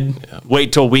out, kid. Yeah.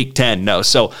 Wait till week 10." No.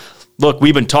 So, look,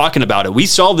 we've been talking about it. We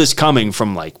saw this coming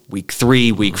from like week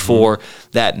 3, week 4,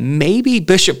 that maybe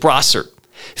Bishop Brossard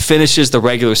finishes the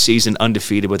regular season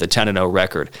undefeated with a 10-0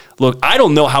 record. Look, I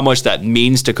don't know how much that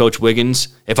means to Coach Wiggins.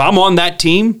 If I'm on that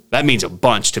team, that means a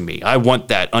bunch to me. I want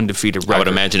that undefeated record. I would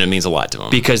imagine it means a lot to him.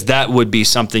 Because that would be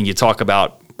something you talk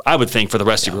about, I would think, for the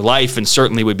rest of your life, and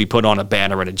certainly would be put on a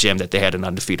banner in a gym that they had an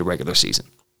undefeated regular season.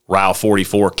 Ryle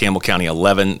 44, Campbell County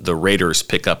 11. The Raiders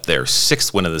pick up their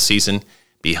 6th win of the season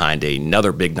behind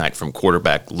another big night from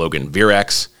quarterback Logan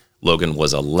Virax. Logan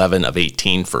was 11 of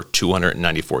 18 for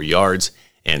 294 yards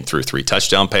and threw 3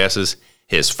 touchdown passes.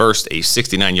 His first, a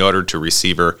 69-yarder to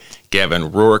receiver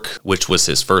Gavin Rourke, which was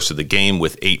his first of the game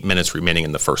with 8 minutes remaining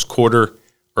in the first quarter.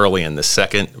 Early in the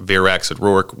second, Virax and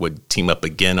Rourke would team up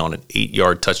again on an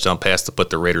 8-yard touchdown pass to put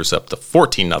the Raiders up to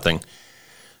 14-0.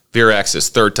 Virax's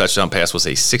third touchdown pass was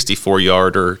a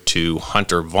 64-yarder to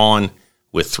Hunter Vaughn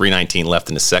with 3:19 left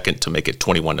in the second to make it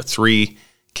 21-3.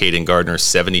 Caden Gardner's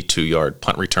 72-yard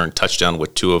punt return touchdown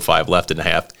with 2:05 left in the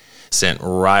half sent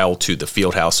Ryle to the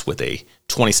field house with a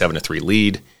 27-3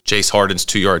 lead. Jace Harden's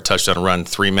 2-yard touchdown run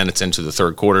 3 minutes into the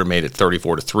third quarter made it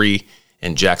 34-3,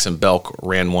 and Jackson Belk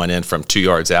ran one in from 2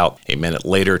 yards out a minute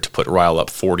later to put Ryle up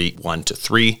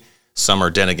 41-3.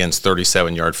 Summer Denigan's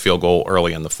 37-yard field goal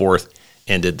early in the fourth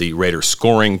ended the Raiders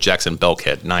scoring. Jackson Belk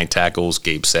had 9 tackles.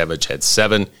 Gabe Savage had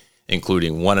 7,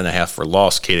 including 1.5 for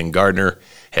loss. Caden Gardner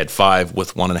had 5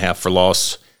 with 1.5 for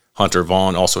loss. Hunter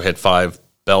Vaughn also had 5.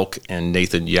 Belk and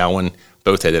Nathan Yowen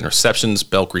both had interceptions.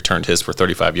 Belk returned his for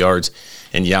 35 yards,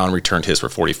 and Yowen returned his for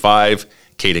 45.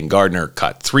 Caden Gardner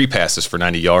caught 3 passes for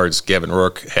 90 yards. Gavin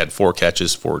Rourke had 4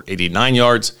 catches for 89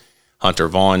 yards. Hunter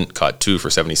Vaughn caught 2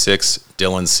 for 76.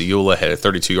 Dylan Ciula had a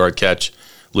 32-yard catch.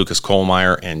 Lucas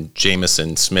Kohlmeyer and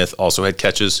Jamison Smith also had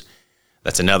catches.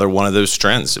 That's another one of those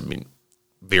trends. I mean,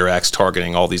 Virax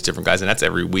targeting all these different guys, and that's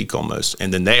every week almost.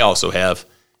 And then they also have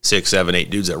 6, 7, 8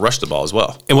 dudes that rush the ball as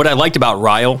well. And what I liked about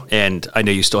Ryle, and I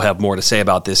know you still have more to say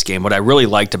about this game, what I really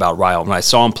liked about Ryle, when I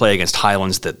saw him play against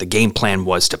Highlands, that the game plan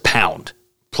was to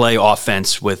play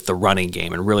offense with the running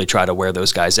game and really try to wear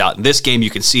those guys out. In this game, you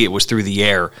can see it was through the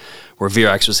air where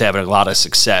Virax was having a lot of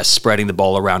success spreading the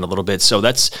ball around a little bit. So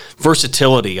that's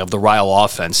versatility of the Ryle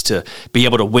offense to be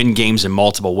able to win games in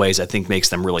multiple ways, I think makes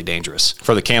them really dangerous.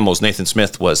 For the Camels, Nathan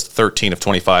Smith was 13 of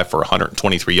 25 for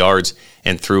 123 yards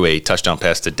and threw a touchdown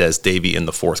pass to Des Davey in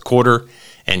the fourth quarter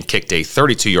and kicked a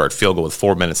 32-yard field goal with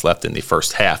 4 minutes left in the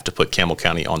first half to put Campbell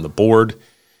County on the board.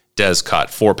 Des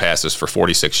caught 4 passes for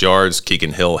 46 yards.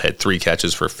 Keegan Hill had 3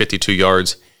 catches for 52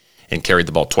 yards and carried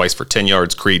the ball twice for 10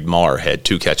 yards. Creed Marr had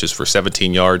 2 catches for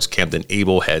 17 yards. Camden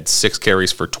Abel had 6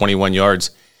 carries for 21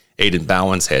 yards. Aiden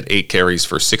Bowens had 8 carries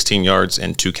for 16 yards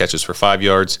and 2 catches for 5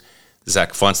 yards.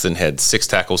 Zach Funston had 6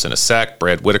 tackles and a sack.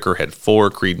 Brad Whitaker had 4.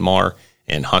 Creed Marr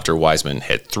and Hunter Wiseman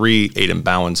had 3. Aiden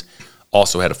Bowens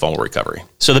also had a fumble recovery.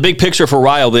 So the big picture for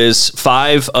Ryle is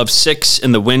 5 of 6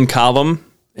 in the win column,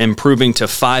 improving to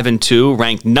 5-2,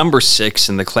 ranked number 6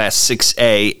 in the Class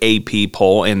 6A AP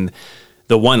poll. And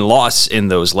the one loss in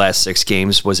those last 6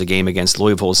 games was a game against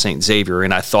Louisville St. Xavier,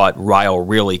 and I thought Ryle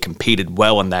really competed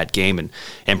well in that game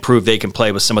and proved they can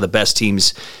play with some of the best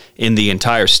teams in the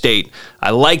entire state.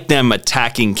 I like them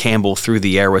attacking Campbell through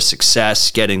the air with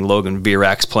success, getting Logan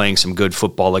Virax playing some good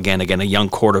football again, a young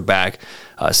quarterback,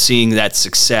 seeing that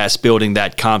success, building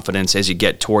that confidence as you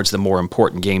get towards the more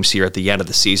important games here at the end of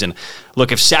the season.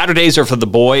 Look, if Saturdays are for the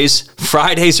boys,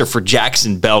 Fridays are for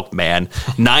Jackson Belk, man.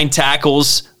 9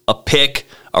 tackles, a pick,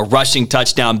 a rushing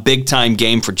touchdown, big-time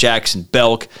game for Jackson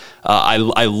Belk.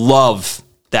 I love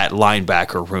that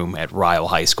linebacker room at Ryle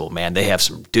High School, man. They have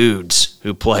some dudes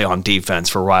who play on defense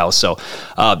for Ryle. So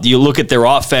you look at their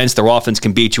offense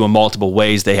can beat you in multiple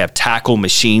ways. They have tackle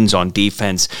machines on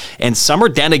defense. And Summer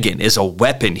Denigan is a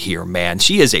weapon here, man.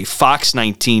 She is a Fox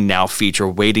 19 Now feature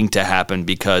waiting to happen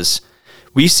because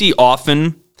We see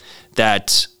often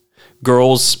that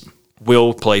girls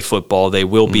will play football, they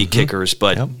will be kickers,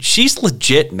 but she's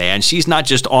legit, man. She's not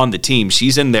just on the team.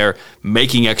 She's in there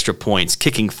making extra points,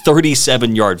 kicking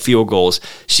 37-yard field goals.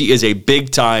 She is a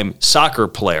big-time soccer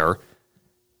player,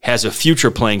 has a future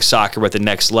playing soccer at the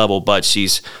next level, but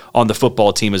she's on the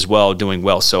football team as well, doing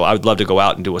well. So I would love to go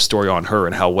out and do a story on her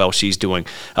and how well she's doing.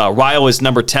 Ryle is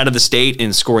number 10 of the state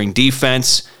in scoring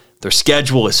defense. Their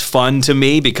schedule is fun to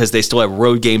me because they still have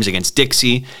road games against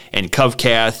Dixie and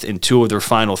Covcath in 2 of their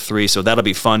final 3, so that'll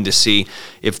be fun to see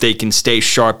if they can stay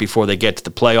sharp before they get to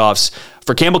the playoffs.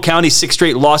 For Campbell County, 6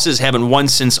 straight losses, haven't won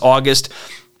since August,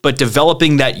 but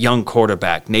developing that young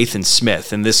quarterback, Nathan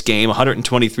Smith, in this game,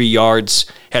 123 yards,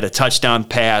 had a touchdown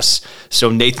pass, so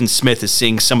Nathan Smith is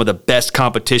seeing some of the best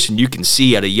competition you can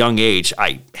see at a young age.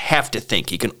 I have to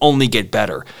think he can only get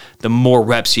better the more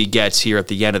reps he gets here at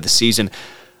the end of the season.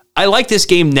 I like this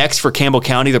game next for Campbell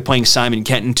County. They're playing Simon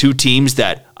Kenton, 2 teams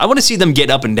that I want to see them get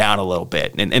up and down a little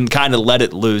bit and kind of let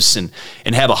it loose and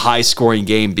have a high-scoring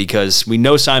game because we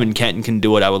know Simon Kenton can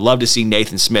do it. I would love to see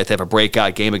Nathan Smith have a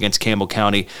breakout game against Campbell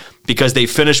County because they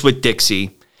finished with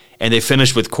Dixie and they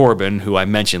finished with Corbin, who I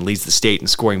mentioned leads the state in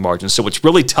scoring margins. So it's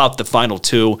really tough, the final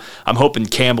 2. I'm hoping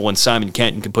Campbell and Simon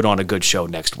Kenton can put on a good show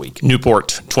next week.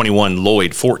 Newport 21,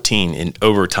 Lloyd 14 in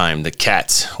overtime. The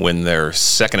Cats win their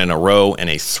 2nd in a row and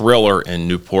a thriller in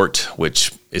Newport,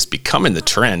 which is becoming the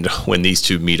trend when these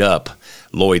two meet up.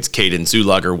 Lloyd's Caden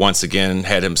Zulager once again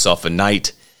had himself a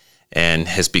night and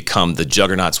has become the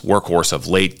Juggernaut's workhorse of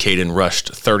late. Caden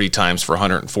rushed 30 times for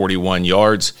 141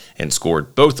 yards and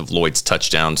scored both of Lloyd's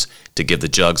touchdowns to give the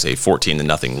Jugs a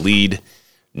 14-0 lead.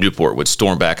 Newport would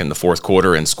storm back in the 4th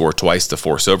quarter and score twice to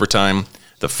force overtime.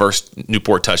 The first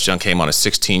Newport touchdown came on a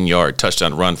 16-yard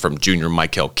touchdown run from junior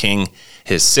Michael King,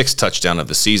 his 6th touchdown of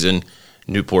the season.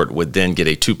 Newport would then get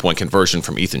a 2-point conversion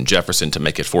from Ethan Jefferson to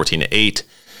make it 14-8.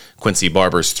 Quincy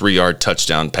Barber's 3-yard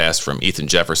touchdown pass from Ethan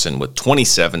Jefferson with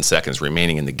 27 seconds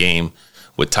remaining in the game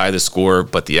would tie the score,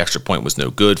 but the extra point was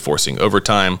no good, forcing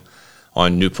overtime.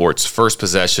 On Newport's first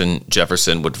possession,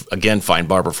 Jefferson would again find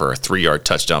Barber for a 3-yard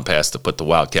touchdown pass to put the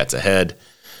Wildcats ahead.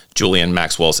 Julian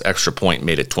Maxwell's extra point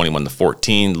made it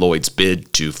 21-14. Lloyd's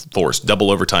bid to force double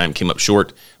overtime came up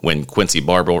short when Quincy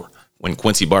Barber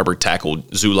tackled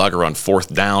Zulager on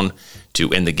 4th down to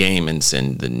end the game and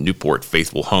send the Newport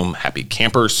faithful home happy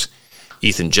campers.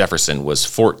 Ethan Jefferson was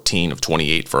 14 of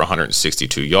 28 for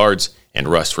 162 yards and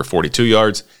rushed for 42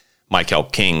 yards. Michael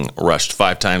King rushed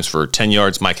 5 times for 10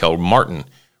 yards. Michael Martin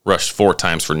rushed 4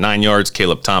 times for 9 yards.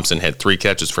 Caleb Thompson had 3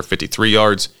 catches for 53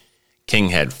 yards. King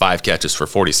had 5 catches for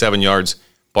 47 yards.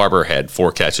 Barber had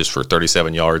 4 catches for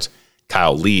 37 yards.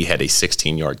 Kyle Lee had a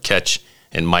 16-yard catch,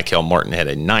 and Michael Martin had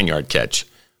a 9-yard catch.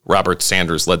 Robert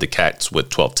Sanders led the Cats with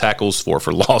 12 tackles, 4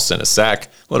 for loss, and a sack.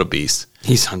 What a beast.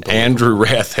 He's unbelievable. Andrew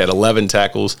Rath had 11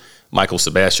 tackles. Michael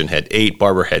Sebastian had 8.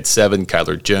 Barber had 7.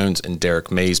 Kyler Jones and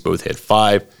Derek Mays both had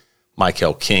 5.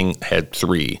 Michael King had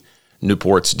 3.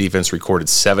 Newport's defense recorded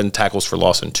 7 tackles for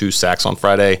loss and 2 sacks on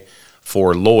Friday.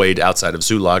 For Lloyd, outside of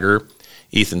Zulager,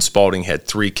 Ethan Spalding had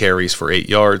 3 carries for 8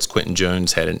 yards. Quentin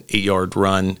Jones had an 8-yard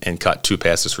run and caught 2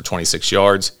 passes for 26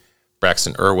 yards.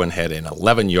 Braxton Irwin had an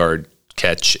 11-yard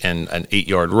catch and an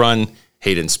 8-yard run.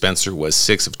 Hayden Spencer was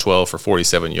 6 of 12 for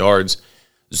 47 yards.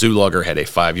 Zulager had a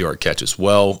 5-yard catch as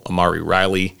well. Amari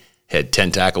Riley had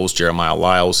 10 tackles. Jeremiah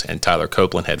Lyles and Tyler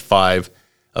Copeland had 5.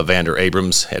 Evander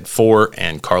Abrams had 4.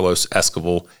 And Carlos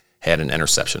Escobar had an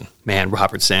interception. Man,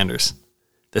 Robert Sanders,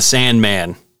 the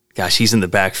Sandman. Gosh, he's in the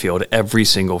backfield every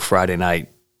single Friday night.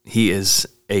 He is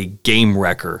a game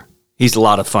wrecker. He's a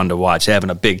lot of fun to watch, having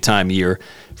a big-time year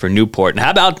for Newport. And how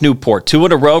about Newport? 2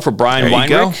 in a row for Brian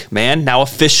Weinrich. Man, now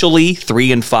officially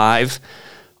 3-5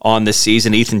 on the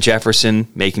season. Ethan Jefferson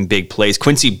making big plays.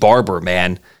 Quincy Barber,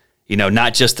 man, you know,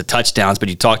 not just the touchdowns, but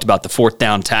you talked about the 4th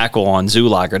down tackle on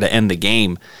Zulager to end the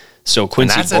game. So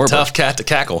Quincy Barber. Barber, That's a tough cat to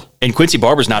cackle. And Quincy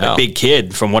Barber's not a big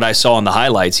kid from what I saw in the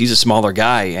highlights. He's a smaller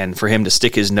guy, and for him to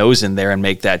stick his nose in there and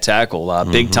make that tackle,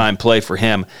 big-time play for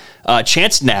him.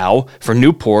 Chance now for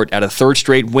Newport at a 3rd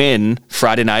straight win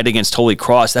Friday night against Holy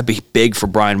Cross. That'd be big for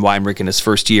Brian Weinrich in his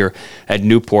first year at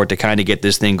Newport to kind of get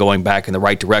this thing going back in the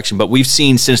right direction. But we've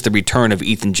seen since the return of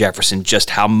Ethan Jefferson just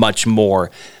how much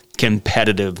more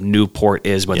competitive Newport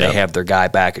is when they have their guy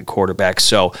back at quarterback.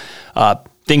 So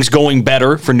things going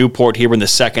better for Newport here in the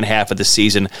second half of the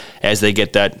season as they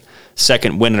get that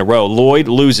second win in a row. Lloyd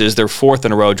loses their 4th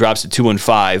in a row, drops to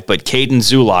 2-5, but Caden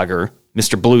Zulager,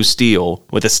 Mr. Blue Steel,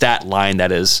 with a stat line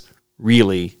that is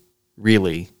really,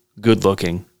 really good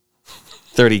looking.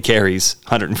 30 carries,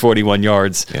 141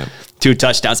 yards, 2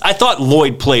 touchdowns. I thought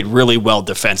Lloyd played really well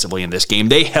defensively in this game.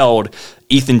 They held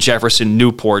Ethan Jefferson,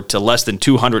 Newport to less than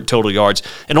 200 total yards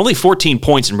and only 14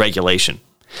 points in regulation.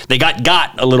 They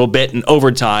got a little bit in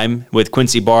overtime with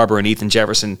Quincy Barber and Ethan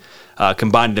Jefferson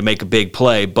combining to make a big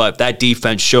play, but that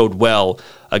defense showed well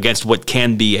against what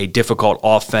can be a difficult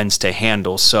offense to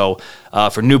handle. So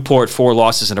for Newport, 4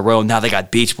 losses in a row. Now they got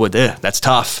Beechwood. That's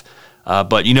tough.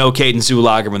 But Caden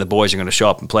Zulager and the boys are going to show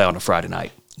up and play on a Friday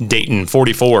night. Dayton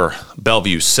 44,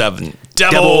 Bellevue 7.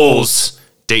 Devils!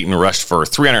 Dayton rushed for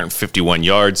 351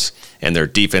 yards, and their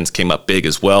defense came up big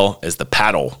as well, as the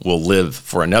paddle will live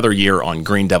for another year on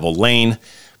Green Devil Lane.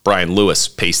 Brian Lewis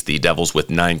paced the Devils with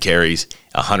 9 carries,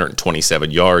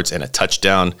 127 yards, and a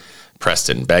touchdown.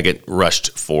 Preston Baggett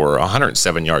rushed for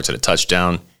 107 yards and a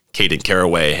touchdown. Caden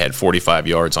Caraway had 45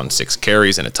 yards on 6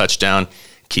 carries and a touchdown.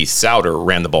 Keith Souter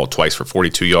ran the ball twice for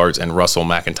 42 yards, and Russell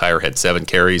McIntyre had 7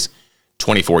 carries,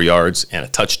 24 yards, and a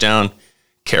touchdown.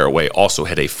 Caraway also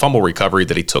had a fumble recovery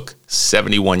that he took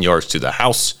 71 yards to the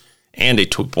house and a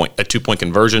two-point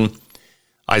conversion.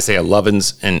 Isaiah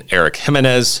Lovins and Eric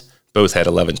Jimenez both had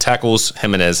 11 tackles.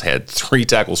 Jimenez had 3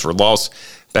 tackles for loss.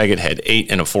 Baggett had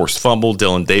 8 and a forced fumble.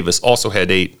 Dylan Davis also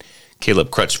had 8. Caleb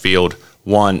Crutchfield,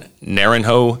 Juan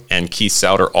Naranjo, and Keith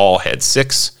Souter all had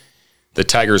 6. The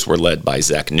Tigers were led by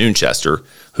Zach Nunchester,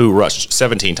 who rushed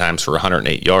 17 times for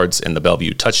 108 yards and the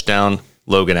Bellevue touchdown.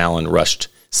 Logan Allen rushed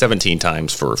 17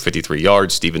 times for 53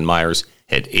 yards. Stephen Myers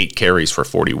had 8 carries for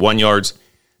 41 yards.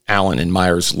 Allen and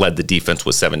Myers led the defense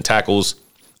with 7 tackles.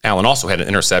 Allen also had an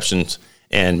interception,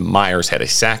 and Myers had a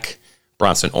sack.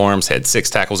 Bronson Orms had 6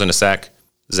 tackles and a sack.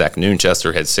 Zach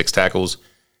Nunchester had 6 tackles.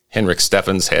 Henrik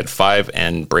Steffens had 5,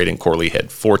 and Braden Corley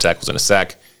had 4 tackles and a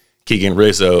sack. Keegan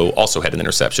Rizzo also had an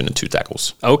interception and 2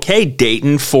 tackles. Okay,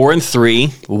 Dayton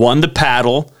 4-3, won the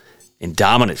paddle in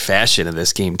dominant fashion in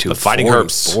this game too. The Fighting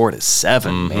Herbs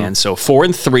 4-7, man. So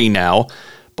 4-3 now.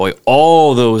 Boy,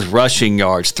 all those rushing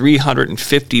yards,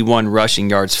 351 rushing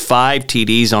yards, 5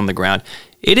 TDs on the ground.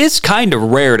 It is kind of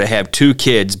rare to have 2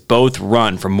 kids both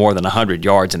run for more than 100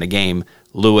 yards in a game.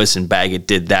 Lewis and Baggett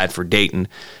did that for Dayton.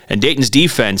 And Dayton's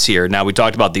defense here, now we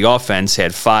talked about the offense,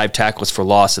 had 5 tackles for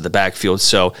loss at the backfield.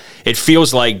 So it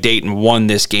feels like Dayton won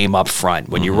this game up front.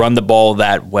 When you run the ball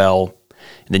that well,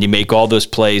 and then you make all those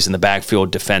plays in the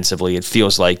backfield defensively, it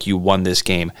feels like you won this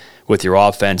game with your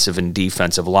offensive and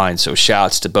defensive line. So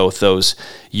shouts to both those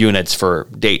units for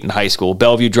Dayton High School.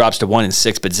 Bellevue drops to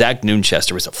 1-6, but Zach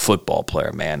Nunchester is a football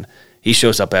player, man. He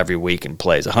shows up every week and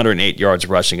plays. 108 yards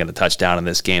rushing and a touchdown in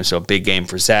this game, so a big game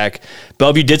for Zach.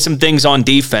 Bellevue did some things on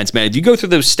defense, man. If you go through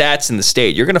those stats in the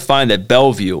state, you're going to find that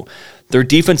Bellevue, their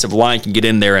defensive line can get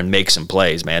in there and make some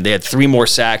plays, man. They had 3 more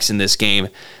sacks in this game.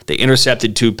 They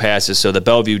intercepted 2 passes, so the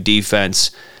Bellevue defense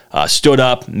stood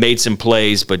up, made some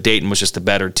plays, but Dayton was just a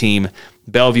better team.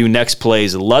 Bellevue next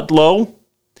plays Ludlow.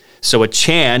 So a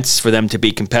chance for them to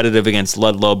be competitive against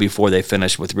Ludlow before they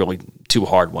finish with really 2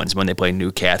 hard ones when they play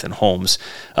Newcath and Holmes.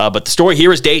 But the story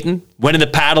here is Dayton winning the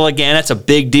paddle again. That's a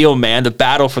big deal, man. The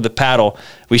battle for the paddle.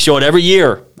 We show it every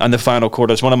year on the Final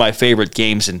Quarter. It's one of my favorite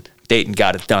games, and Dayton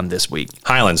got it done this week.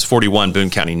 Highlands 41,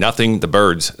 Boone County nothing. The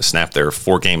Birds snapped their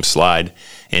 4-game slide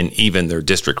and even their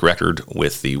district record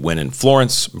with the win in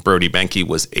Florence. Brody Benke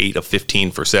was 8 of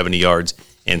 15 for 70 yards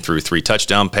and threw 3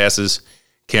 touchdown passes.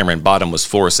 Cameron Bottom was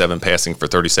 4 of 7 passing for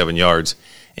 37 yards,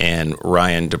 and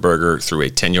Ryan DeBerger threw a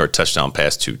 10-yard touchdown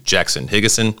pass to Jackson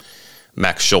Higgison.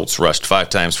 Max Schultz rushed 5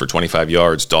 times for 25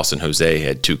 yards. Dawson Jose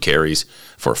had 2 carries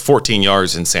for 14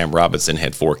 yards, and Sam Robinson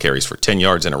had 4 carries for 10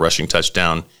 yards and a rushing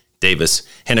touchdown. Davis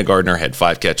Hennegardner had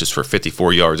 5 catches for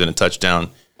 54 yards and a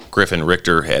touchdown. Griffin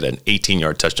Richter had an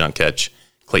 18-yard touchdown catch.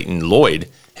 Clayton Lloyd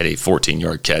had a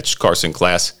 14-yard catch. Carson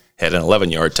Class had an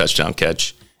 11-yard touchdown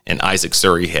catch. And Isaac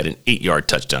Surrey had an 8-yard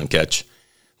touchdown catch.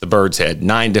 The Birds had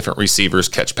 9 different receivers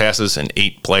catch passes and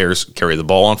 8 players carry the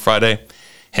ball on Friday.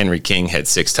 Henry King had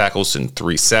 6 tackles and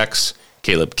 3 sacks.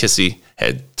 Caleb Kissy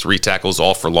had 3 tackles,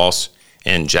 all for loss.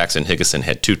 And Jackson Higgison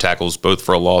had 2 tackles, both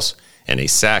for a loss and a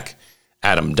sack.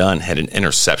 Adam Dunn had an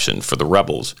interception for the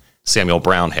Rebels. Samuel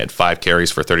Brown had 5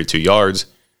 carries for 32 yards.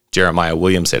 Jeremiah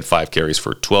Williams had 5 carries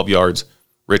for 12 yards.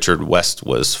 Richard West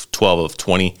was 12 of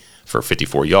 20 for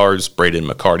 54 yards. Braden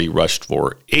McCarty rushed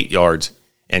for 8 yards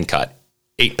and caught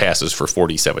 8 passes for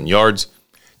 47 yards.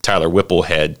 Tyler Whipple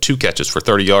had 2 catches for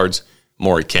 30 yards.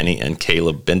 Maury Kenny and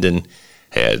Caleb Benden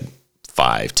had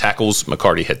 5 tackles.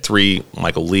 McCarty had 3.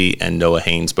 Michael Lee and Noah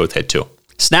Haynes both had 2.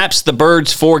 Snaps the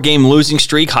Birds' 4-game losing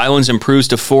streak. Highlands improves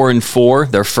to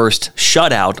 4-4, their first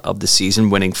shutout of the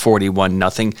season, winning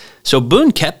 41-0. So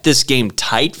Boone kept this game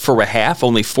tight for a half,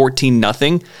 only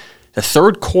 14-0. The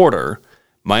third quarter,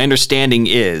 my understanding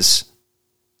is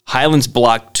Highlands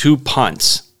blocked 2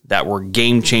 punts that were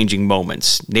game-changing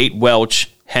moments. Nate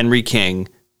Welch Henry King,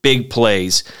 big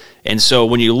plays. And so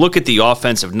when you look at the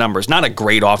offensive numbers, not a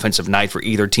great offensive night for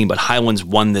either team, but Highlands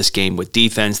won this game with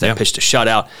defense that pitched a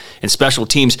shutout and special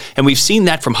teams. And we've seen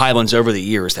that from Highlands over the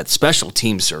years, that special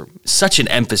teams are such an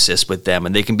emphasis with them,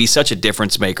 and they can be such a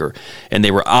difference maker. And they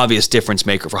were obvious difference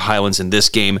maker for Highlands in this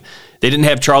game. They didn't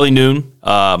have Charlie Noon.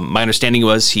 My understanding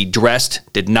was he dressed,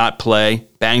 did not play,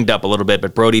 banged up a little bit,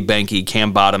 but Brody Benke,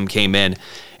 Cam Bottom came in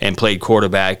and played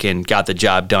quarterback and got the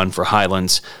job done for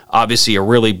Highlands. Obviously, a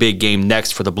really big game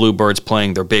next for the Bluebirds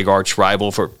playing their big arch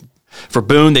rival. For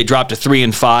Boone, they dropped to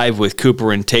 3-5 with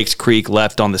Cooper and Takes Creek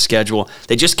left on the schedule.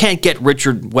 They just can't get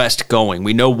Richard West going.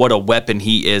 We know what a weapon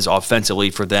he is offensively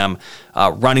for them,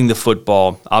 running the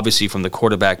football, obviously from the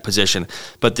quarterback position.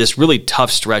 But this really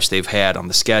tough stretch they've had on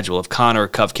the schedule of Connor,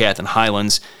 Covcath, and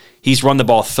Highlands, he's run the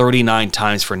ball 39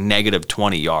 times for negative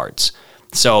 20 yards.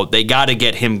 So they got to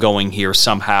get him going here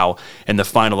somehow in the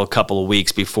final couple of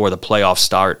weeks before the playoffs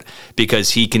start, because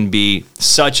he can be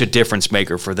such a difference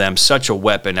maker for them, such a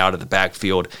weapon out of the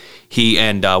backfield. He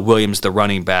and Williams, the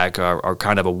running back, are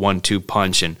kind of a 1-2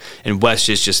 punch, and West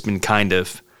has just been kind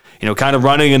of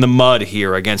running in the mud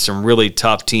here against some really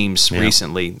tough teams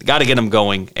recently. Got to get them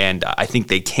going, and I think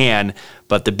they can.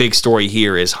 But the big story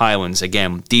here is Highlands,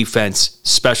 again, defense,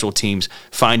 special teams,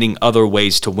 finding other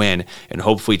ways to win, and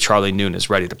hopefully Charlie Noon is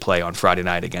ready to play on Friday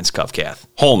night against Covcath.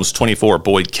 Holmes 24,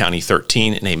 Boyd County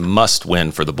 13, in a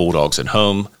must-win for the Bulldogs at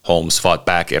home. Holmes fought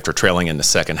back after trailing in the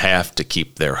second half to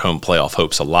keep their home playoff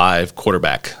hopes alive.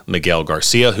 Quarterback Miguel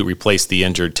Garcia, who replaced the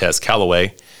injured Tez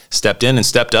Callaway, stepped in and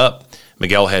stepped up.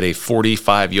 Miguel had a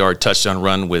 45-yard touchdown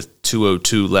run with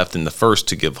 2:02 left in the first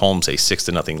to give Holmes a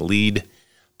 6-0 lead.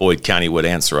 Boyd County would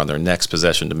answer on their next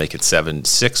possession to make it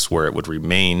 7-6, where it would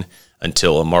remain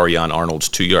until Amarion Arnold's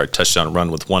 2-yard touchdown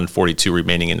run with 1:42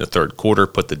 remaining in the third quarter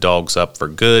put the Dogs up for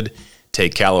good.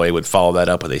 Tate Callaway would follow that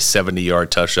up with a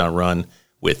 70-yard touchdown run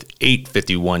with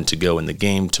 8:51 to go in the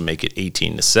game to make it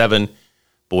 18-7.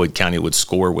 Boyd County would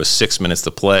score with 6 minutes to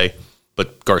play,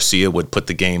 but Garcia would put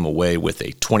the game away with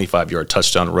a 25-yard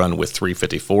touchdown run with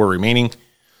 3:54 remaining.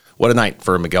 What a night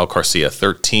for Miguel Garcia.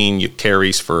 13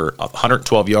 carries for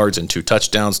 112 yards and 2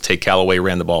 touchdowns. Tate Callaway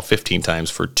ran the ball 15 times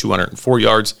for 204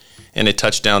 yards and a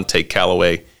touchdown. Tate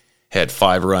Callaway had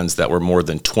 5 runs that were more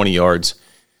than 20 yards.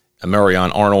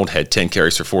 Amarion Arnold had 10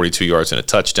 carries for 42 yards and a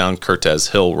touchdown. Curtez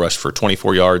Hill rushed for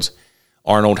 24 yards.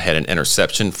 Arnold had an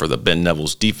interception for the Ben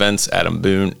Neville's defense. Adam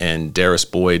Boone and Darius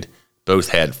Boyd both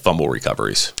had fumble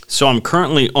recoveries. So I'm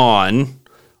currently on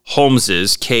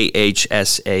Holmes's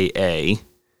KHSAA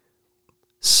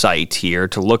site here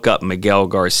to look up Miguel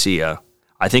Garcia.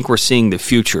 I think we're seeing the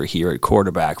future here at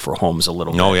quarterback for Holmes a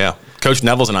little bit. Oh, yeah. Coach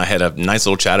Nevels and I had a nice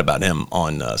little chat about him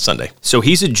on Sunday. So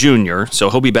he's a junior, so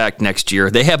he'll be back next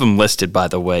year. They have him listed, by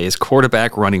the way, as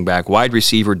quarterback, running back, wide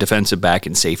receiver, defensive back,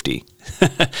 and safety.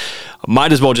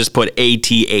 Might as well just put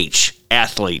ATH,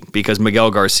 athlete, because Miguel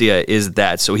Garcia is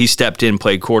that. So he stepped in,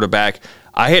 played quarterback.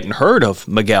 I hadn't heard of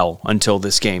Miguel until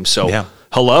this game, so yeah.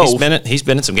 Hello. He's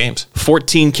been in some games.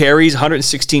 14 carries,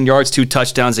 116 yards, 2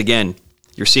 touchdowns. Again,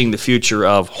 you're seeing the future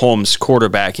of Holmes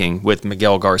quarterbacking with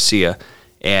Miguel Garcia,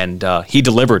 and he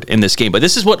delivered in this game. But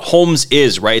this is what Holmes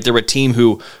is, right? They're a team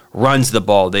who runs the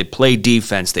ball. They play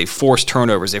defense. They force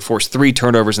turnovers. They forced 3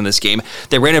 turnovers in this game.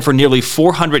 They ran it for nearly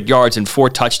 400 yards and 4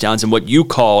 touchdowns in what you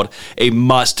called a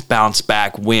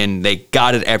must-bounce-back win. They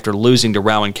got it after losing to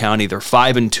Rowan County. They're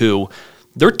 5-2.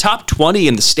 They're top 20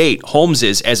 in the state, Holmes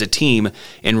is, as a team,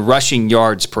 in rushing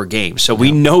yards per game. So we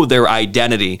know their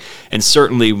identity, and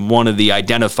certainly one of the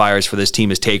identifiers for this team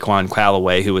is Taquan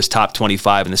Callaway, who is top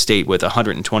 25 in the state with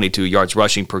 122 yards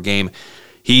rushing per game.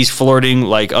 He's flirting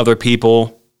like other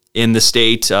people in the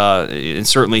state, and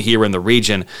certainly here in the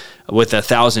region, with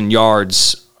 1,000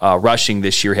 yards rushing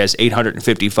this year, has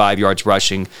 855 yards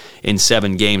rushing in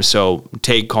 7 games. So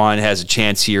Taquan has a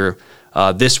chance here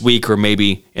this week or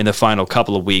maybe in the final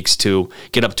couple of weeks to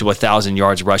get up to 1,000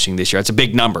 yards rushing this year. That's a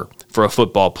big number for a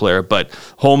football player, but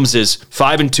Holmes is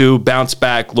 5-2, bounce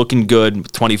back, looking good,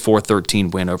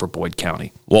 24-13 win over Boyd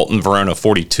County. Walton Verona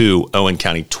 42, Owen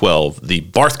County 12. The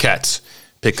Barth Cats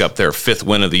pick up their 5th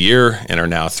win of the year and are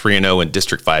now 3-0 in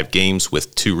District 5 games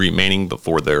with 2 remaining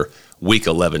before their Week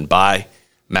 11 bye.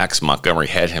 Max Montgomery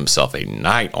had himself a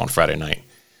night on Friday night.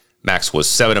 Max was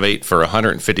 7 of 8 for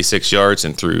 156 yards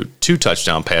and threw 2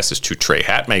 touchdown passes to Trey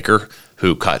Hatmaker,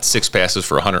 who caught 6 passes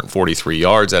for 143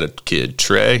 yards at a kid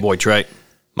Trey. Boy, Trey.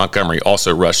 Montgomery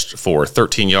also rushed for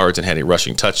 13 yards and had a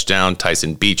rushing touchdown.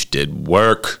 Tyson Beach did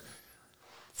work.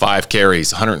 5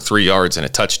 carries, 103 yards, and a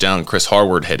touchdown. Chris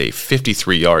Harward had a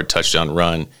 53-yard touchdown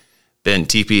run. Ben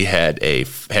Teepee had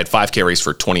 5 carries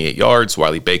for 28 yards.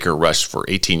 Wiley Baker rushed for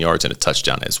 18 yards and a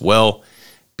touchdown as well.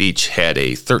 Beach had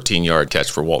a 13-yard catch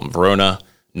for Walton Verona.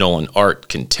 Nolan Art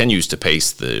continues to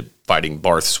pace the Fighting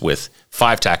Barths with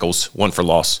 5 tackles, 1 for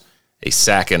loss, a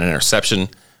sack, and an interception.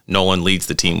 Nolan leads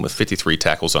the team with 53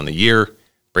 tackles on the year.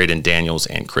 Braden Daniels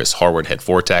and Chris Harwood had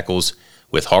 4 tackles,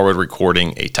 with Harwood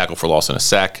recording a tackle for loss and a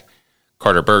sack.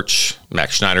 Carter Birch,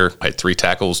 Max Schneider had 3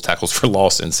 tackles for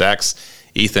loss and sacks.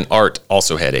 Ethan Art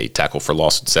also had a tackle for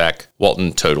loss and sack.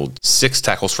 Walton totaled 6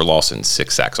 tackles for loss and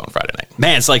 6 sacks on Friday night.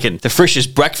 Man, it's like the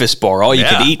freshest breakfast bar, all you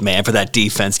could eat, man, for that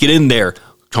defense. Get in there.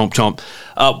 Chomp,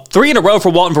 chomp. 3 in a row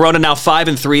for Walton Verona, now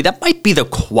 5-3. That might be the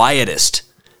quietest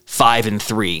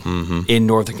 5-3 in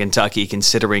Northern Kentucky,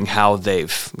 considering how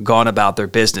they've gone about their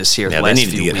business here the last few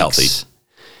weeks. They need to get healthy.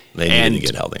 They need to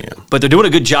get healthy, yeah. But they're doing a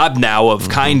good job now of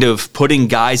kind of putting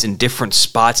guys in different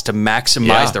spots to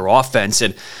maximize their offense.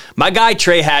 And my guy,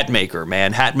 Trey Hatmaker,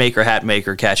 man,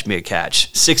 Hatmaker, catch me a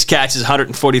catch. 6 catches,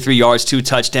 143 yards, 2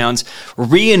 touchdowns.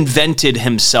 Reinvented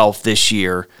himself this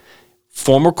year.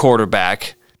 Former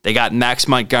quarterback. They got Max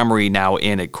Montgomery now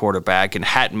in at quarterback, and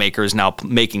Hatmaker is now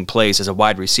making plays as a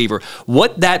wide receiver.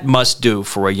 What that must do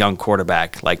for a young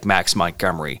quarterback like Max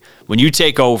Montgomery, when you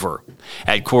take over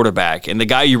at quarterback and the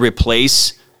guy you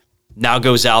replace now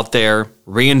goes out there,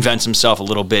 reinvents himself a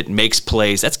little bit, makes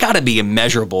plays, that's got to be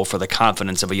immeasurable for the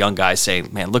confidence of a young guy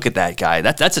saying, man, look at that guy.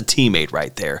 That's a teammate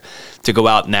right there to go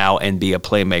out now and be a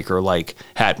playmaker like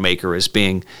Hatmaker is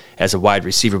being as a wide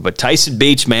receiver. But Tyson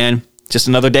Beach, man, just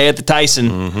another day at the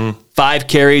Tyson. 5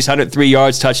 carries, 103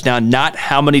 yards, touchdown. Not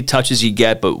how many touches you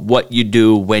get, but what you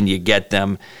do when you get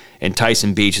them. And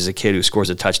Tyson Beach is a kid who scores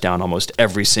a touchdown almost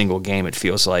every single game, it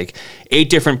feels like. 8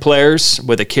 different players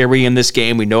with a carry in this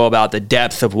game. We know about the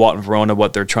depth of Walton Verona,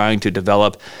 what they're trying to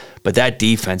develop. But that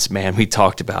defense, man, we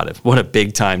talked about it. What a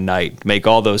big-time night. Make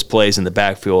all those plays in the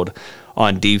backfield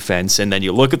on defense. And then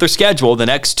you look at their schedule, the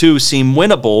next 2 seem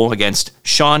winnable against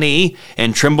Shawnee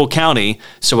and Trimble County.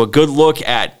 So a good look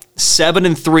at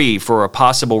 7-3 for a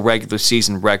possible regular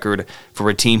season record for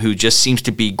a team who just seems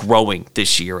to be growing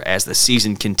this year as the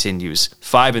season continues.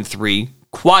 5-3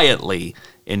 quietly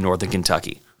in Northern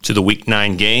Kentucky. To the Week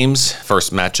 9 games,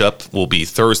 first matchup will be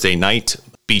Thursday night.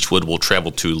 Beechwood will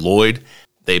travel to Lloyd.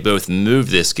 They both moved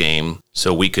this game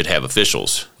so we could have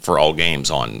officials for all games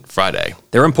on Friday.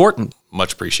 They're important.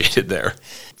 Much appreciated there.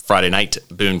 Friday night,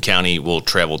 Boone County will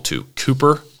travel to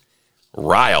Cooper.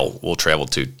 Ryle will travel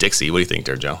to Dixie. What do you think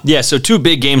there, Joe? Yeah, so 2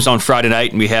 big games on Friday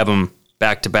night, and we have them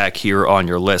back-to-back here on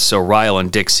your list. So Ryle and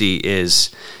Dixie is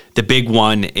the big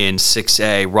one in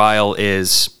 6A. Ryle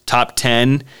is top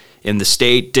 10 in the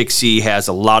state. Dixie has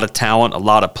a lot of talent, a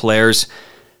lot of players.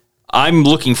 I'm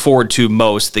looking forward to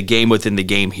most, the game within the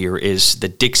game here, is the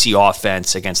Dixie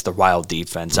offense against the Ryle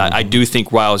defense. I do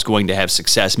think Ryle is going to have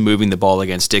success moving the ball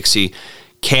against Dixie.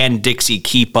 Can Dixie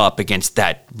keep up against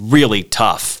that really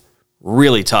tough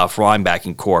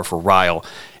linebacking core for Ryle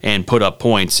and put up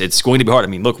points? It's going to be hard. I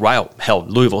mean, look, Ryle held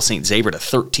Louisville St. Xavier to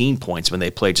 13 points when they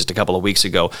played just a couple of weeks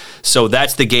ago. So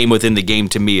that's the game within the game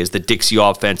to me, is the Dixie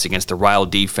offense against the Ryle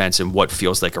defense in what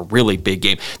feels like a really big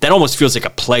game. That almost feels like a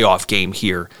playoff game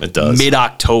here. It does.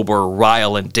 Mid-October,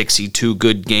 Ryle and Dixie, 2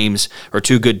 good games, or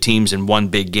 2 good teams in 1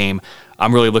 big game.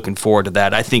 I'm really looking forward to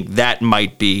that. I think that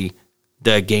might be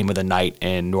the game of the night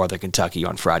in Northern Kentucky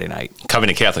on Friday night.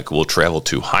 Covenant Catholic will travel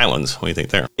to Highlands. What do you think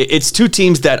there? It's 2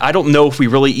 teams that I don't know if we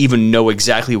really even know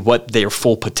exactly what their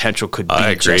full potential could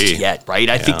be just yet, right?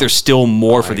 I think there's still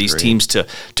more for these teams to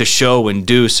show and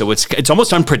do, so it's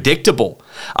almost unpredictable.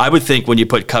 I would think when you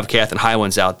put Covcath and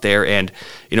Highlands out there, and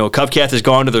Covcath has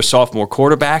gone to their sophomore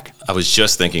quarterback. I was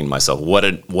just thinking to myself, what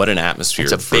an atmosphere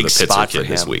for the Pittsburgh kid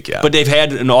this week. Yeah, but they've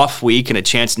had an off week and a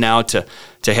chance now to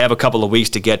have a couple of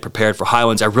weeks to get prepared for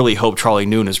Highlands. I really hope Charlie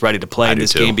Noon is ready to play in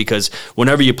this game, because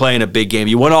whenever you play in a big game,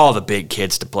 you want all the big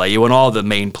kids to play. You want all the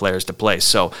main players to play.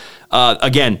 So,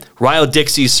 again, Ryle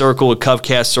Dixie circled,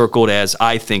 Covcath circled as,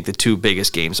 I think, the 2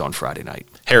 biggest games on Friday night.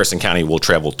 Harrison County will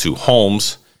travel to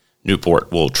Holmes.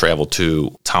 Newport will travel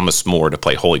to Thomas More to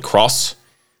play Holy Cross.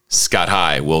 Scott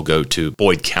High will go to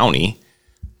Boyd County.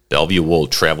 Bellevue will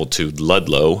travel to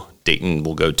Ludlow. Dayton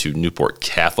will go to Newport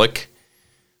Catholic.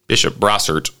 Bishop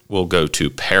Brossart will go to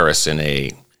Paris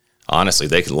honestly,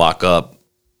 they can lock up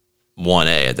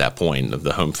 1A at that point of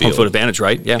the home field. Home field advantage,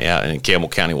 right? Yeah. Yeah, and Campbell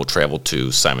County will travel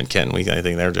to Simon Kenton. We got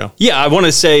anything there, Joe? Yeah, I want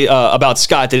to say about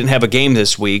Scott, they didn't have a game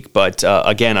this week, but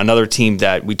again, another team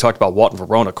that we talked about, Walton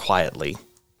Verona, quietly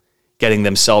getting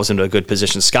themselves into a good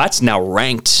position. Scott's now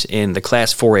ranked in the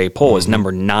Class 4A poll as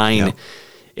number 9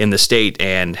 in the state,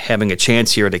 and having a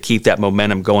chance here to keep that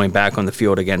momentum going back on the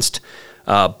field against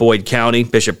Boyd County.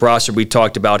 Bishop Brossard, we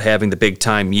talked about having the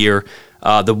big-time year.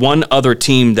 The one other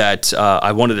team that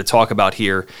I wanted to talk about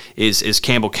here is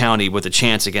Campbell County with a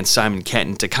chance against Simon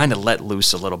Kenton to kind of let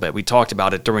loose a little bit. We talked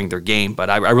about it during their game, but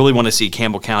I really want to see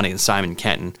Campbell County and Simon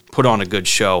Kenton put on a good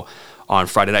show on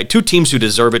Friday night. Two teams who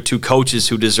deserve it, two coaches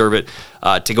who deserve it,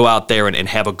 to go out there and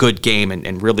have a good game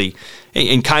and really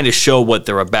and kind of show what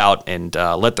they're about and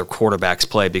let their quarterbacks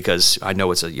play, because I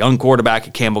know it's a young quarterback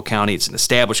at Campbell County. It's an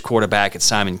established quarterback at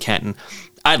Simon Kenton.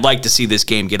 I'd like to see this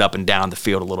game get up and down the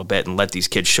field a little bit and let these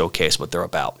kids showcase what they're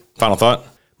about. Final thought?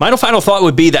 My final thought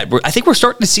would be that I think we're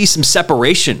starting to see some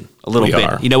separation a little bit.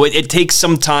 Are. You know, it takes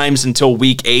some times until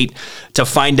week 8 to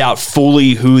find out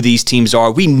fully who these teams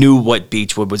are. We knew what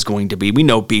Beechwood was going to be. We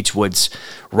know Beechwood's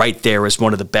right there as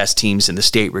one of the best teams in the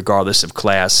state, regardless of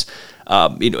class.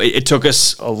 It took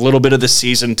us a little bit of the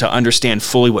season to understand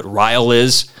fully what Ryle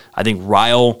is. I think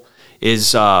Ryle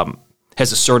has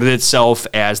asserted itself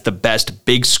as the best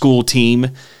big school team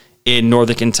in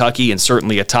Northern Kentucky and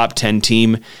certainly a top 10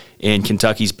 team in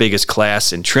Kentucky's biggest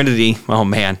class. And Trinity, oh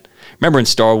man, remember in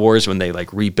Star Wars when they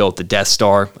rebuilt the Death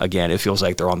Star? Again, it feels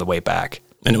like they're on the way back.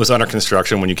 And it was under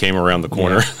construction when you came around the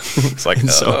corner. Yeah. It's like,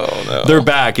 no. They're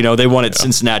back. They won at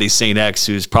Cincinnati St. X,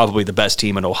 who's probably the best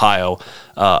team in Ohio,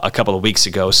 a couple of weeks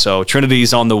ago. So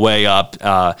Trinity's on the way up.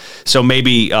 So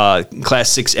maybe Class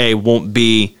 6A won't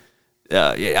be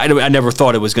I never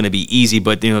thought it was going to be easy,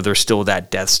 but there's still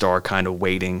that Death Star kind of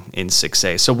waiting in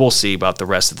 6A. So we'll see about the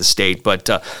rest of the state. But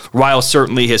Ryle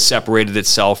certainly has separated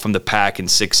itself from the pack in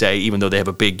 6A, even though they have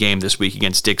a big game this week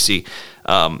against Dixie.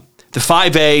 The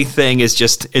 5A thing is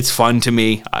it's fun to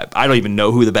me. I don't even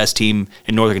know who the best team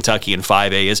in Northern Kentucky in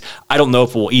 5A is. I don't know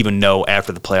if we'll even know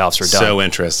after the playoffs are done. So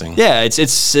interesting. Yeah,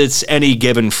 it's any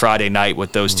given Friday night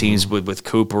with those teams with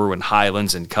Cooper and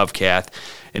Highlands and Covcath.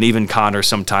 And even Connor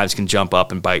sometimes can jump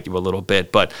up and bite you a little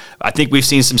bit. But I think we've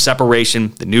seen some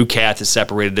separation. The New Cath has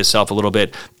separated itself a little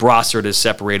bit. Brossard has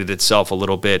separated itself a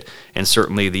little bit. And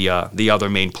certainly the other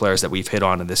main players that we've hit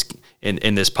on in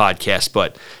this podcast.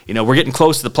 But, we're getting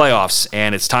close to the playoffs,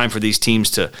 and it's time for these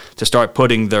teams to start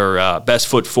putting their best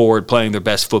foot forward, playing their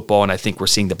best football, and I think we're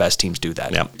seeing the best teams do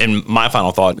that. Yeah. And my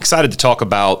final thought, excited to talk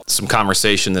about some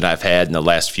conversation that I've had in the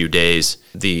last few days.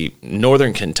 The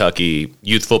Northern Kentucky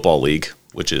Youth Football League,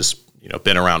 which has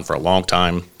been around for a long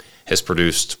time, has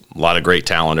produced a lot of great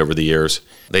talent over the years.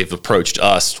 They've approached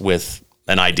us with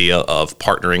an idea of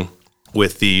partnering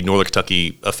with the Northern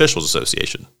Kentucky Officials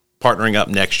Association. Partnering up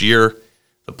next year,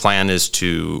 the plan is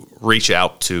to reach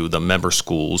out to the member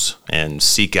schools and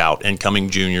seek out incoming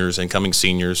juniors, incoming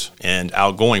seniors, and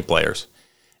outgoing players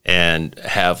and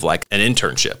have an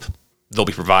internship. They'll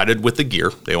be provided with the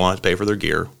gear. They won't have to pay for their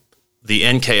gear. The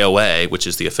NKOA, which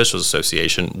is the Officials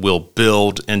Association, will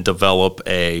build and develop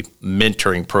a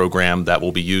mentoring program that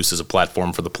will be used as a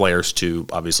platform for the players to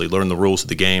obviously learn the rules of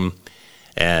the game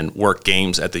and work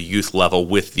games at the youth level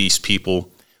with these people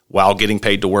while getting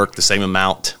paid to work the same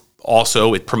amount.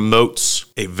 Also, it promotes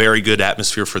a very good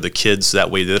atmosphere for the kids. That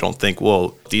way they don't think,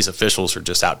 well, these officials are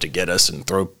just out to get us and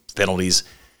throw penalties.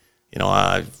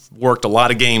 I've worked a lot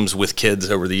of games with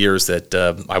kids over the years that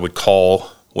I would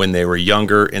call when they were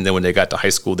younger, and then when they got to high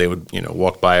school, they would,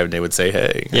 watk by and they would say,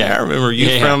 "Hey, I remember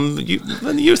you from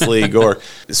the youth league," or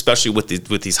especially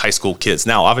with these high school kids.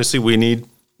 Now, obviously, we need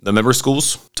the member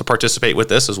schools to participate with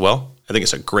this as well. I think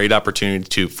it's a great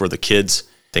opportunity for the kids.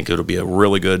 I think it'll be a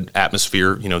really good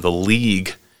atmosphere. The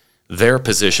league, their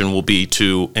position will be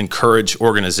to encourage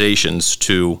organizations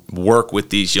to work with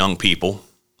these young people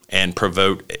and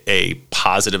promote a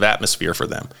positive atmosphere for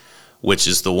them, which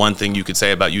is the one thing you could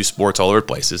say about youth sports all over the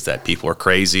place, is that people are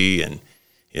crazy and,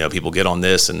 people get on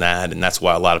this and that, and that's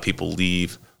why a lot of people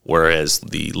leave, whereas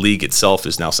the league itself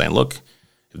is now saying, look,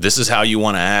 if this is how you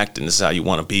want to act and this is how you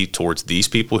want to be towards these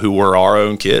people who were our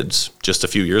own kids just a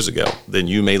few years ago, then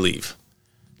you may leave.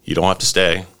 You don't have to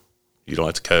stay. You don't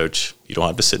have to coach. You don't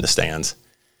have to sit in the stands.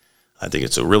 I think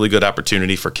it's a really good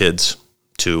opportunity for kids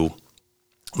to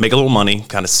make a little money,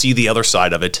 kind of see the other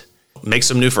side of it, make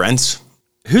some new friends.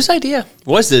 Whose idea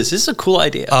was this? This is a cool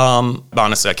idea.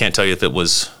 Honestly, I can't tell you if it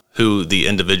was who the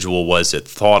individual was that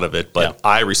thought of it, but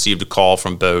I received a call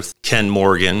from both Ken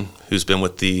Morgan, who's been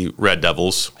with the Red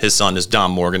Devils. His son is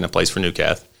Don Morgan, that plays for New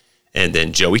Cath, and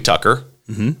then Joey Tucker,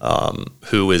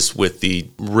 who is with the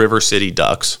River City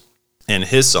Ducks, and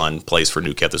his son plays for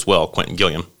New Cath as well, Quentin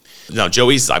Gilliam. Now,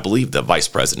 Joey's, I believe, the vice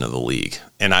president of the league,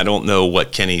 and I don't know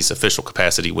what Kenny's official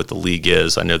capacity with the league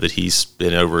is. I know that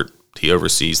he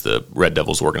oversees the Red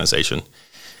Devils organization.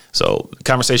 So the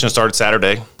conversation started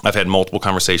Saturday. I've had multiple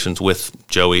conversations with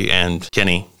Joey and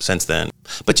Kenny since then.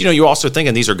 But, you're also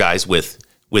thinking these are guys with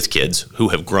kids who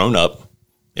have grown up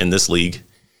in this league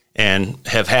and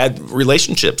have had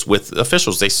relationships with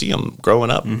officials. They see them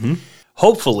growing up.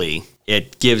 Hopefully,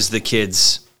 it gives the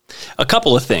kids a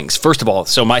couple of things. First of all,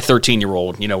 so my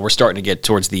 13-year-old, we're starting to get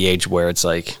towards the age where it's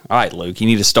like, all right, Luke, you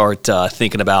need to start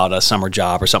thinking about a summer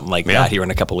job or something like that here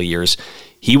in a couple of years.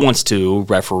 He wants to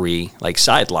referee, like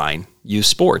sideline, youth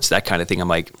sports, that kind of thing. I'm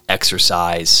like,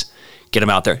 exercise, get him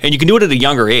out there. And you can do it at a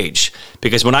younger age,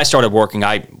 because when I started working,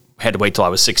 I had to wait till I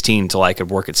was 16 till I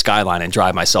could work at Skyline and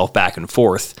drive myself back and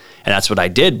forth. And that's what I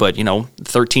did. But,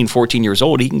 13, 14 years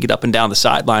old, he can get up and down the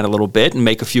sideline a little bit and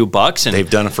make a few bucks. And they've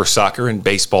done it for soccer and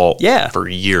baseball for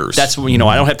years. That's when,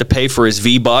 I don't have to pay for his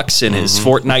V-Bucks and his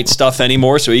Fortnite stuff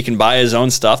anymore, so he can buy his own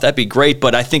stuff. That'd be great.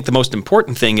 But I think the most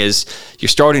important thing is you're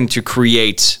starting to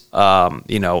create,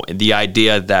 the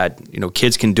idea that,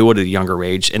 kids can do it at a younger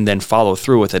age and then follow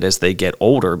through with it as they get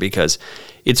older, because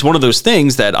it's one of those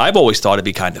things that I've always thought it'd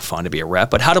be kind of fun to be a rep,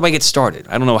 but how do I get started?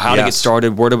 I don't know how to get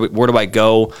started. Where do I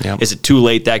go? Yep. Is it too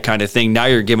late? That kind of thing. Now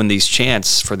you're giving these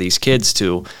chance for these kids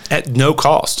to at no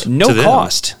cost,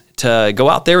 to go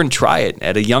out there and try it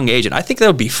at a young age, and I think that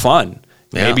would be fun.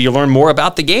 Yeah. Maybe you learn more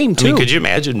about the game too. Could you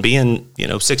imagine being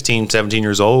 16, 17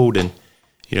 years old and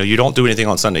you don't do anything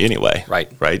on Sunday anyway,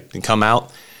 right? And come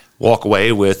out, walk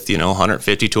away with $150,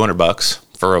 $200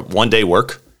 for a one-day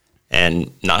work,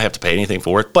 and not have to pay anything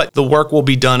for it. But the work will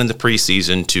be done in the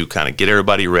preseason to kind of get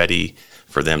everybody ready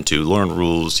for them to learn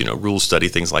rules, rules study,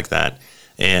 things like that.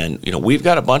 And, we've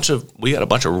got a bunch of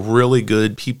really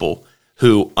good people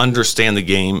who understand the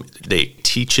game. They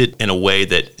teach it in a way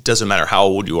that it doesn't matter how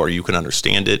old you are, you can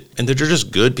understand it. And they're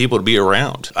just good people to be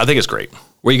around. I think it's great.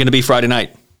 Where are you going to be Friday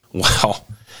night? Well,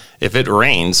 if it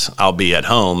rains, I'll be at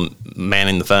home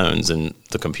manning the phones and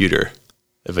the computer.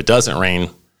 If it doesn't rain,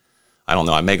 I don't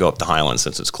know. I may go up to Highland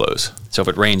since it's closed. So if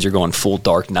it rains, you're going full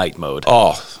dark night mode.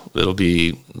 Oh, it'll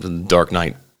be dark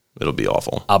night. It'll be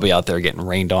awful. I'll be out there getting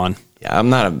rained on. Yeah, I'm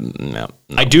not no.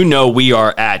 I do know we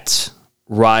are at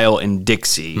Ryle and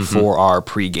Dixie for our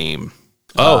pregame.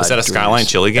 Oh, is that a Skyline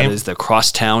Chili game? That is the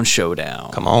Crosstown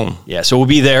Showdown. Come on. Yeah, so we'll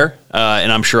be there,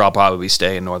 and I'm sure I'll probably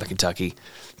stay in Northern Kentucky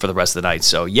for the rest of the night.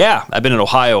 So, yeah, I've been in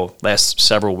Ohio last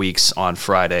several weeks on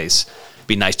Fridays.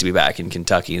 Be nice to be back in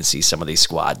Kentucky and see some of these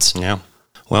squads. Yeah.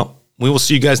 Well, we will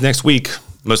see you guys next week,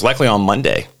 most likely on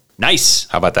Monday. Nice.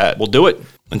 How about that? We'll do it.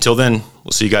 Until then,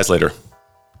 we'll see you guys later.